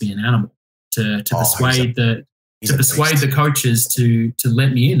he must be an animal to persuade the to persuade the coaches to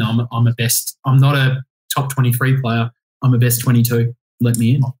let me in. I'm not a top 23 player. I'm a best 22. Let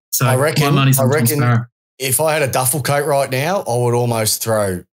me in. So I reckon, my money's on Tom Sparrow. If I had a duffel coat right now, I would almost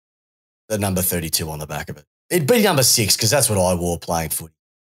throw the number 32 on the back of it. It'd be number 6 because that's what I wore playing footy.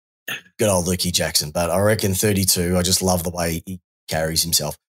 Good old Lukey Jackson. But I reckon 32, I just love the way he carries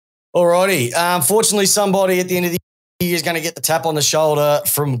himself. All righty. Fortunately, somebody at the end of the year is going to get the tap on the shoulder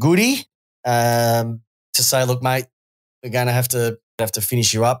from Goody to say, look, mate, we're going to have to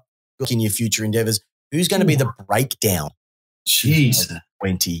finish you up. Look in your future endeavours. Who's going to be the breakdown? Jeez.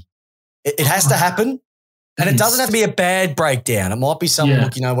 20. It has to happen. And it doesn't have to be a bad breakdown. It might be something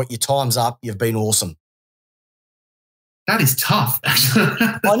like, you know what, your time's up. You've been awesome. That is tough.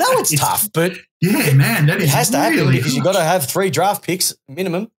 I know it's tough, but yeah, man, it has to happen really because you've got to have 3 draft picks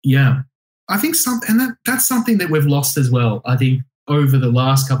minimum. Yeah, I think that's something that we've lost as well. I think over the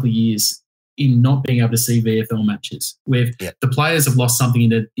last couple of years in not being able to see VFL matches, where the players have lost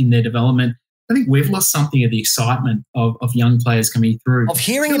something in their development. I think we've lost something of the excitement of young players coming through. Of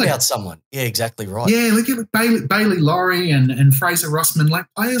hearing about someone. Yeah, exactly right. Yeah, look at Bailey Laurie and Fraser Rossman, like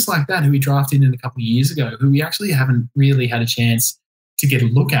players like that who we drafted in a couple of years ago, who we actually haven't really had a chance to get a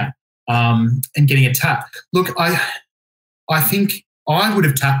look at and getting a tap. Look, I think I would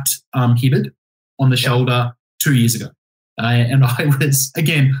have tapped Hibberd on the shoulder 2 years ago. And I was,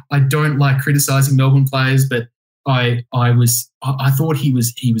 again, I don't like criticising Melbourne players, but I thought he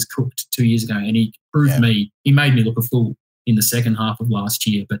was cooked 2 years ago, and he proved he made me look a fool in the second half of last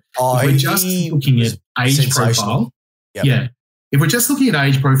year. But if we're just looking at age profile, if we're just looking at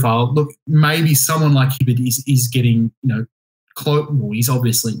age profile, look, maybe someone like Hibberd is getting, he's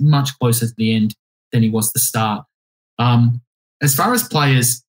obviously much closer to the end than he was at the start. As far as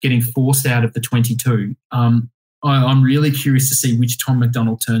players getting forced out of the 22, I'm really curious to see which Tom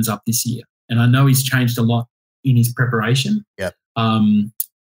McDonald turns up this year. And I know he's changed a lot in his preparation.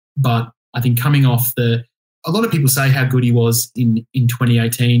 But I think coming off a lot of people say how good he was in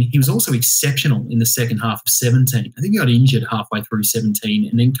 2018. He was also exceptional in the second half of 17. I think he got injured halfway through 17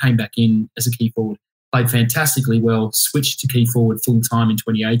 and then came back in as a key forward, played fantastically well, switched to key forward full time in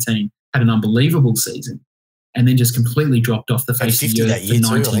 2018, had an unbelievable season, and then just completely dropped off the face of the earth for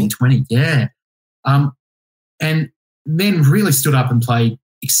 1920. Yeah. And then really stood up and played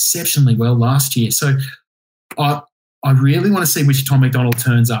exceptionally well last year. So I really want to see which Tom McDonald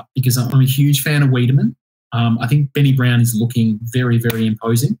turns up because I'm a huge fan of Wiedemann. I think Benny Brown is looking very, very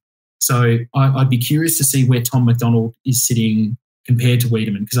imposing. So I'd be curious to see where Tom McDonald is sitting compared to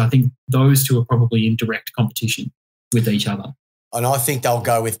Wiedemann because I think those two are probably in direct competition with each other. And I think they'll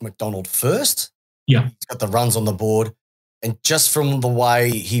go with McDonald first. Yeah. He's got the runs on the board. And just from the way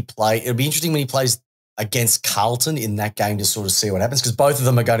he played, it'll be interesting when he plays against Carlton in that game to sort of see what happens because both of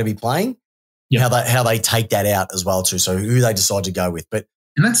them are going to be playing. Yeah. How they take that out as well too. So who they decide to go with. But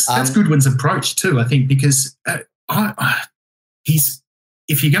and that's Goodwin's approach too, I think, because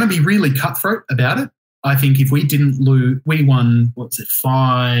if you're going to be really cutthroat about it, I think if we didn't lose, we won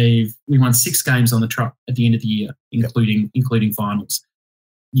 6 games on the trot at the end of the year, including finals.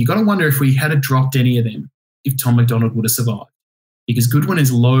 You got to wonder if we had dropped any of them, if Tom McDonald would have survived. Because Goodwin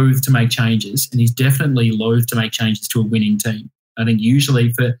is loath to make changes, and he's definitely loath to make changes to a winning team. I think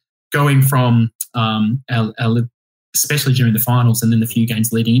usually for going from especially during the finals and then the few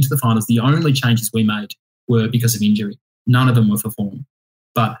games leading into the finals, the only changes we made were because of injury. None of them were for form.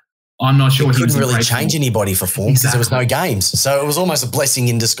 But I'm not sure he couldn't really change anybody for form because there was no games. So it was almost a blessing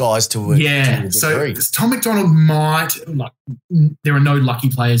in disguise to a degree. So Tom McDonald there are no lucky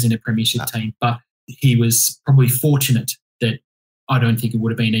players in a premiership team, but he was probably fortunate that I don't think it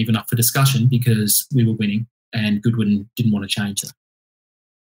would have been even up for discussion because we were winning and Goodwin didn't want to change it.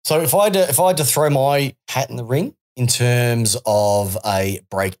 So if I had to throw my hat in the ring in terms of a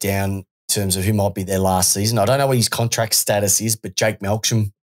breakdown in terms of who might be their last season, I don't know what his contract status is, but Jake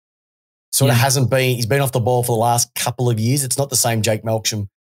Melksham sort of hasn't been – he's been off the ball for the last couple of years. It's not the same Jake Melksham.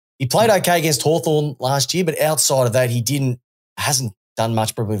 He played okay against Hawthorn last year, but outside of that, hasn't done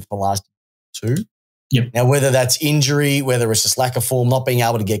much probably for the last 2. Yep. Now, whether that's injury, whether it's just lack of form, not being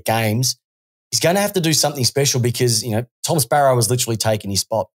able to get games, he's going to have to do something special because, Tom Sparrow was literally taking his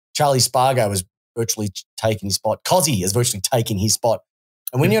spot. Charlie Spargo was virtually taking his spot. Cozzy has virtually taken his spot.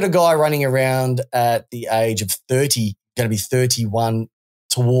 And when you're a guy running around at the age of 30, going to be 31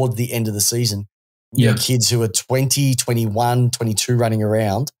 toward the end of the season, you have kids who are 20, 21, 22 running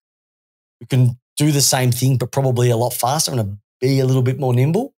around who can do the same thing but probably a lot faster and be a little bit more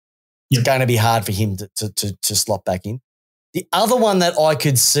nimble. It's going to be hard for him to slot back in. The other one that I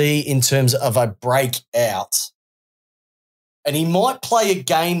could see in terms of a breakout And he might play a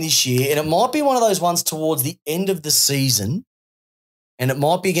game this year, and it might be one of those ones towards the end of the season, and it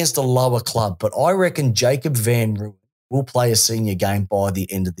might be against a lower club. But I reckon Jacob Van Rooyen will play a senior game by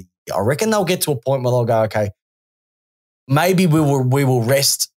the end of the year. I reckon they'll get to a point where they'll go, okay, maybe we will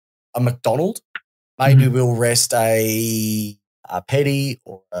rest a McDonald. Maybe we'll rest a Petty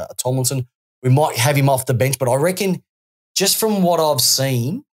or a Tomlinson. We might have him off the bench, but I reckon just from what I've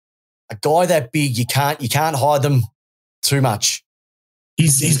seen, a guy that big, you can't hide them too much.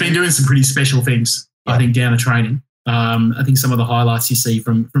 He's been doing some pretty special things, I think, down the training. I think some of the highlights you see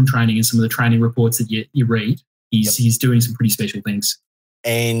from training and some of the training reports that you read, he's doing some pretty special things.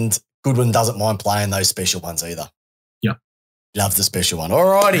 And Goodwin doesn't mind playing those special ones either. Yep. Loves the special one. All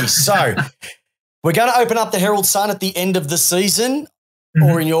righty, so we're going to open up the Herald Sun at the end of the season,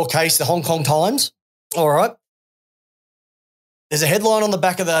 or in your case, the Hong Kong Times. All right. There's a headline on the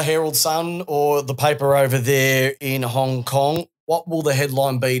back of the Herald Sun or the paper over there in Hong Kong. What will the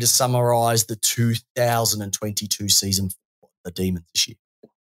headline be to summarise the 2022 season for the Demons this year?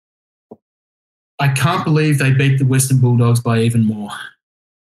 I can't believe they beat the Western Bulldogs by even more.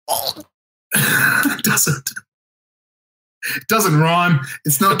 It doesn't rhyme.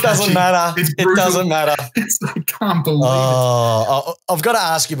 It's not. It doesn't matter. It's it doesn't matter. I can't believe it. I've got to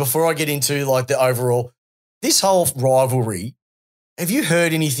ask you before I get into like the overall, this whole rivalry. Have you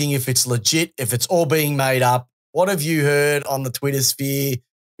heard anything? If it's legit, if it's all being made up, what have you heard on the Twitter sphere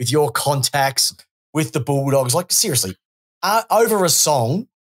with your contacts with the Bulldogs? Like seriously, over a song.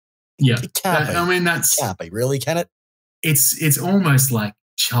 Yeah, it can't be. I mean, can't be really, can it? It's almost like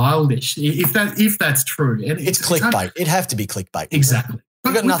childish if that's true. And it's clickbait. It'd have to be clickbait. Exactly.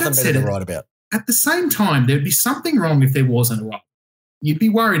 You've got nothing better to write about. At the same time, there'd be something wrong if there wasn't a rivalry. You'd be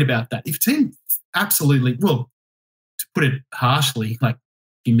worried about that. If a team absolutely, well, to put it harshly, like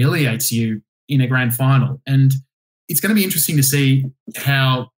humiliates you in a grand final, and it's going to be interesting to see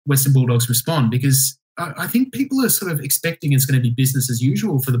how Western Bulldogs respond, because I think people are sort of expecting it's going to be business as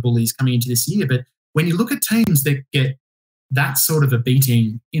usual for the Bullies coming into this year. But when you look at teams that get that sort of a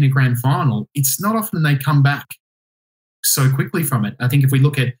beating in a grand final, it's not often they come back so quickly from it. I think if we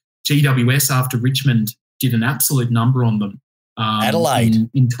look at GWS after Richmond did an absolute number on them. Adelaide.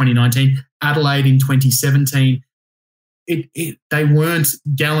 In 2019. Adelaide in 2017. They weren't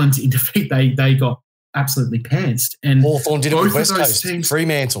gallant in defeat. They got absolutely pantsed. And Hawthorn did it with West Coast, teams,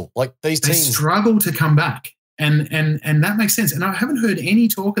 Fremantle. Like these teams. They struggle to come back. And that makes sense. And I haven't heard any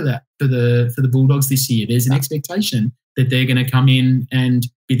talk of that for the Bulldogs this year. There's an expectation that they're going to come in and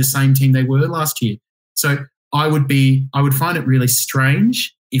be the same team they were last year. So I would find it really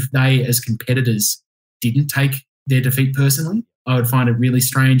strange if they, as competitors, didn't take their defeat personally. I would find it really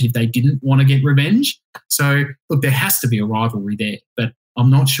strange if they didn't want to get revenge. So look, there has to be a rivalry there, but I'm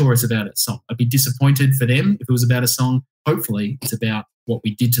not sure it's about a song. I'd be disappointed for them if it was about a song. Hopefully it's about what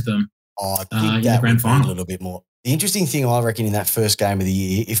we did to them I think in the grand final. A little bit more. The interesting thing I reckon in that first game of the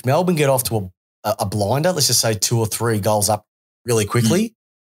year, if Melbourne get off to a blinder, let's just say 2 or 3 goals up really quickly,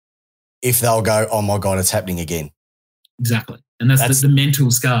 if they'll go, oh my God, it's happening again. Exactly. And that's the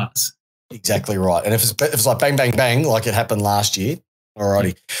mental scars. Exactly right. And if it's like bang, bang, bang, like it happened last year,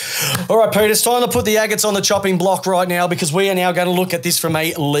 alrighty. All right, Pete, it's time to put the agates on the chopping block right now, because we are now going to look at this from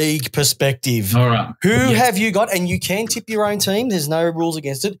a league perspective. All right. Who have you got? And you can tip your own team. There's no rules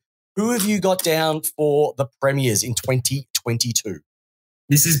against it. Who have you got down for the Premiers in 2022?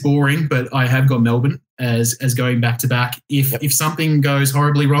 This is boring, but I have got Melbourne as going back to back. If something goes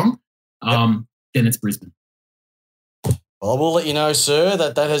horribly wrong, then it's Brisbane. Well, I will let you know, sir,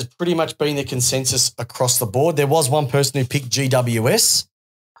 that has pretty much been the consensus across the board. There was one person who picked GWS.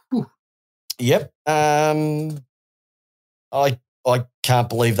 Ooh. Yep. I can't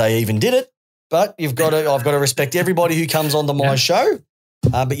believe they even did it, but I've got to respect everybody who comes onto my show.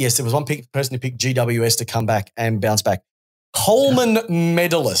 But yes, there was one person who picked GWS to come back and bounce back. Coleman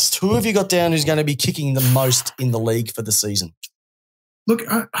medalist. Who have you got down who's going to be kicking the most in the league for the season? Look,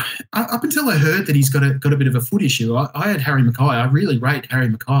 up until I heard that he's got a bit of a foot issue, I had Harry Mackay. I really rate Harry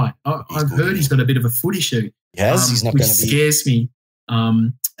Mackay. I've heard he's got a bit of a foot issue. He has. He's not going to be. Which scares me.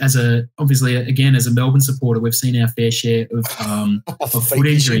 As a Melbourne supporter, we've seen our fair share of foot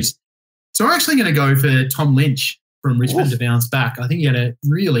injuries. So I'm actually going to go for Tom Lynch from Richmond to bounce back. I think he had a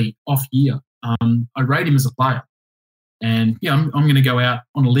really off year. I rate him as a player. And, I'm going to go out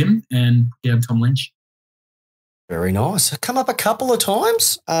on a limb and get Tom Lynch. Very nice. Come up a couple of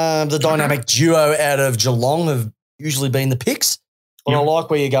times. The dynamic duo out of Geelong have usually been the picks. But I like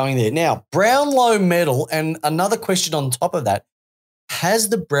where you're going there. Now, Brownlow medal, and another question on top of that, has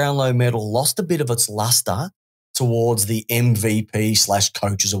the Brownlow medal lost a bit of its luster towards the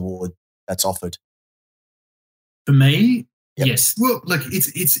MVP/coaches award that's offered? For me, Yep. Yes. Well, look,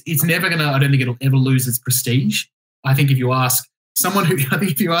 it's never going to, I don't think it'll ever lose its prestige. I think if you ask someone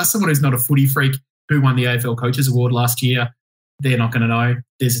who's not a footy freak who won the AFL Coaches Award last year, they're not going to know.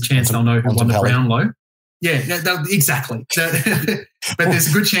 There's a chance they'll know who won the Brownlow. Yeah, exactly. But there's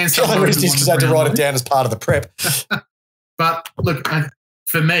a good chance they'll know who won the Brownlow. Because they had to write it down as part of the prep. But look,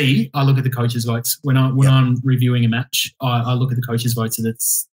 for me, I look at the coaches' votes. When I'm reviewing a match, I look at the coaches' votes, and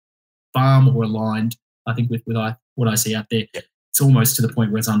it's far more aligned, I think, with what I see out there. Yep. It's almost to the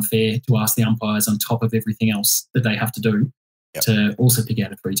point where it's unfair to ask the umpires on top of everything else that they have to do to also pick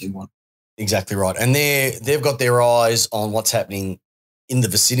out a 3-2-1. Exactly right. And they've got their eyes on what's happening in the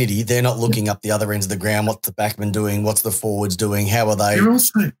vicinity. They're not looking up the other ends of the ground. What's the backman doing? What's the forwards doing? How are they?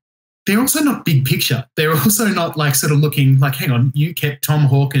 They're also not big picture. They're also not like sort of looking like, hang on, you kept Tom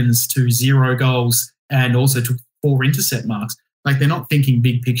Hawkins to 0 goals and also took 4 intercept marks. Like, they're not thinking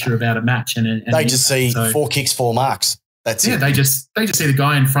big picture about a match. And they just see 4 kicks, 4 marks. That's it. They just see the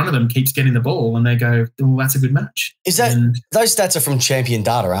guy in front of them keeps getting the ball and they go, well, that's a good match. Those stats are from Champion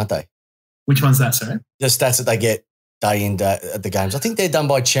Data, aren't they? Which one's that, sorry? The stats that they get day in at the games. I think they're done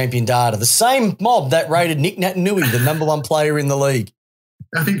by Champion Data, the same mob that rated Nick Natanui, the number 1 player in the league.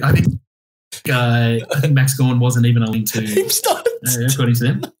 I think Max Gawn wasn't even a link to according to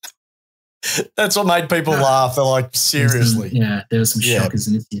them. That's what made people laugh. They're like, seriously. There were some shockers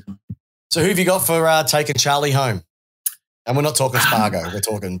in this year. So who have you got for taking Charlie home? And we're not talking Spargo. We're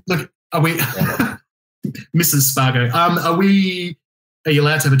talking. Look, are we, Mrs. Spargo? Are you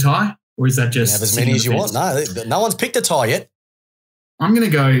allowed to have a tie, or is that just have as many as you want? No one's picked a tie yet. I'm going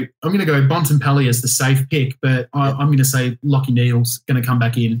to go Bontempelli as the safe pick, but I'm going to say Lachie Neale's going to come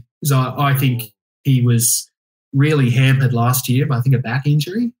back in because I think he was really hampered last year by, I think, a back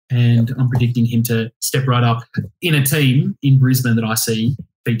injury, and I'm predicting him to step right up in a team in Brisbane that I see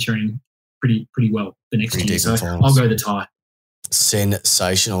featuring pretty well the next year. So I'll go the tie.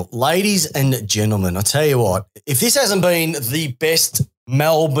 Sensational. Ladies and gentlemen, I tell you what, if this hasn't been the best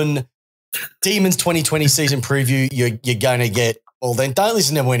Melbourne Demons 2020 season preview you're going to get, well, then don't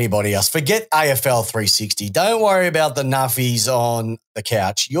listen to anybody else. Forget AFL 360. Don't worry about the nuffies on the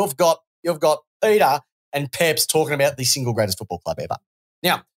couch. You've got Peter and Peps talking about the single greatest football club ever.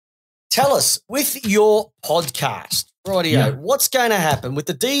 Now, tell us, with your podcast, what's going to happen with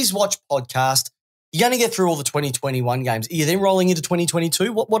the Deeswatch Podcast? You're going to get through all the 2021 games. Are you then rolling into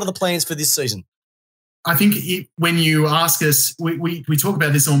 2022? What are the plans for this season? I think when you ask us, we talk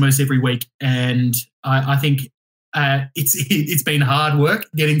about this almost every week, and I think it's been hard work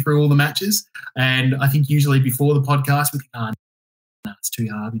getting through all the matches. And I think usually before the podcast, we think, no, it's too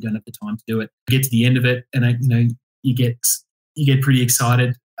hard. We don't have the time to do it. Get to the end of it, and you get pretty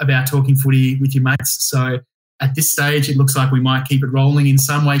excited about talking footy with your mates. So at this stage, it looks like we might keep it rolling in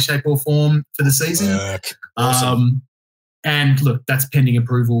some way, shape, or form for the season. Awesome. And look, that's pending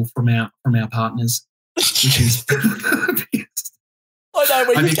approval from our partners, which is. I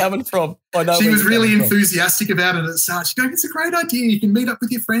know where you're coming from. She was really enthusiastic about it at the start. She goes, "It's a great idea. You can meet up with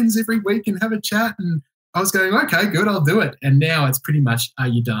your friends every week and have a chat." And I was going, "Okay, good, I'll do it." And now it's pretty much, "Are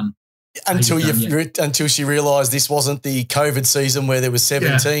you done?" Until she realised this wasn't the COVID season where there was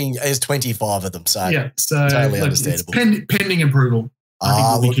 17, there's 25 of them. So totally understandable. It's pending approval. I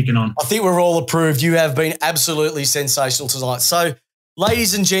think we'll be kicking on. I think we're all approved. You have been absolutely sensational tonight. So,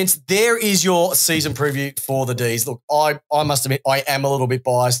 ladies and gents, there is your season preview for the Dees. Look, I must admit, I am a little bit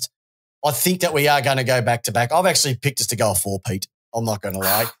biased. I think that we are going to go back-to-back. I've actually picked us to go a 4-peat. I'm not going to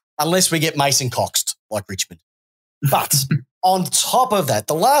lie. Unless we get Mason Coxed like Richmond. But on top of that,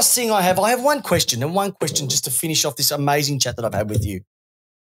 the last thing I have one question just to finish off this amazing chat that I've had with you.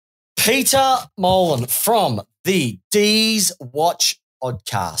 Peter Molan from the Deeswatch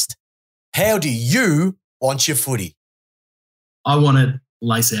Podcast. How do you want your footy? I want it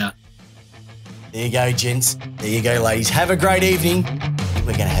lace out. There you go, gents. There you go, ladies. Have a great evening.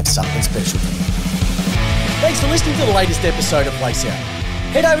 We're going to have something special for you. Thanks for listening to the latest episode of Lace Out.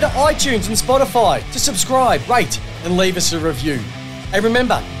 Head over to iTunes and Spotify to subscribe, rate, and leave us a review. And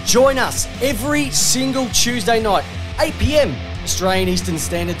remember, join us every single Tuesday night, 8 p.m. Australian Eastern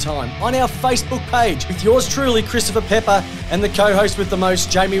Standard Time, on our Facebook page with yours truly, Christopher Pepper, and the co-host with the most,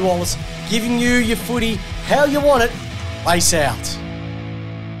 Jamie Wallis, giving you your footy how you want it. Lace out.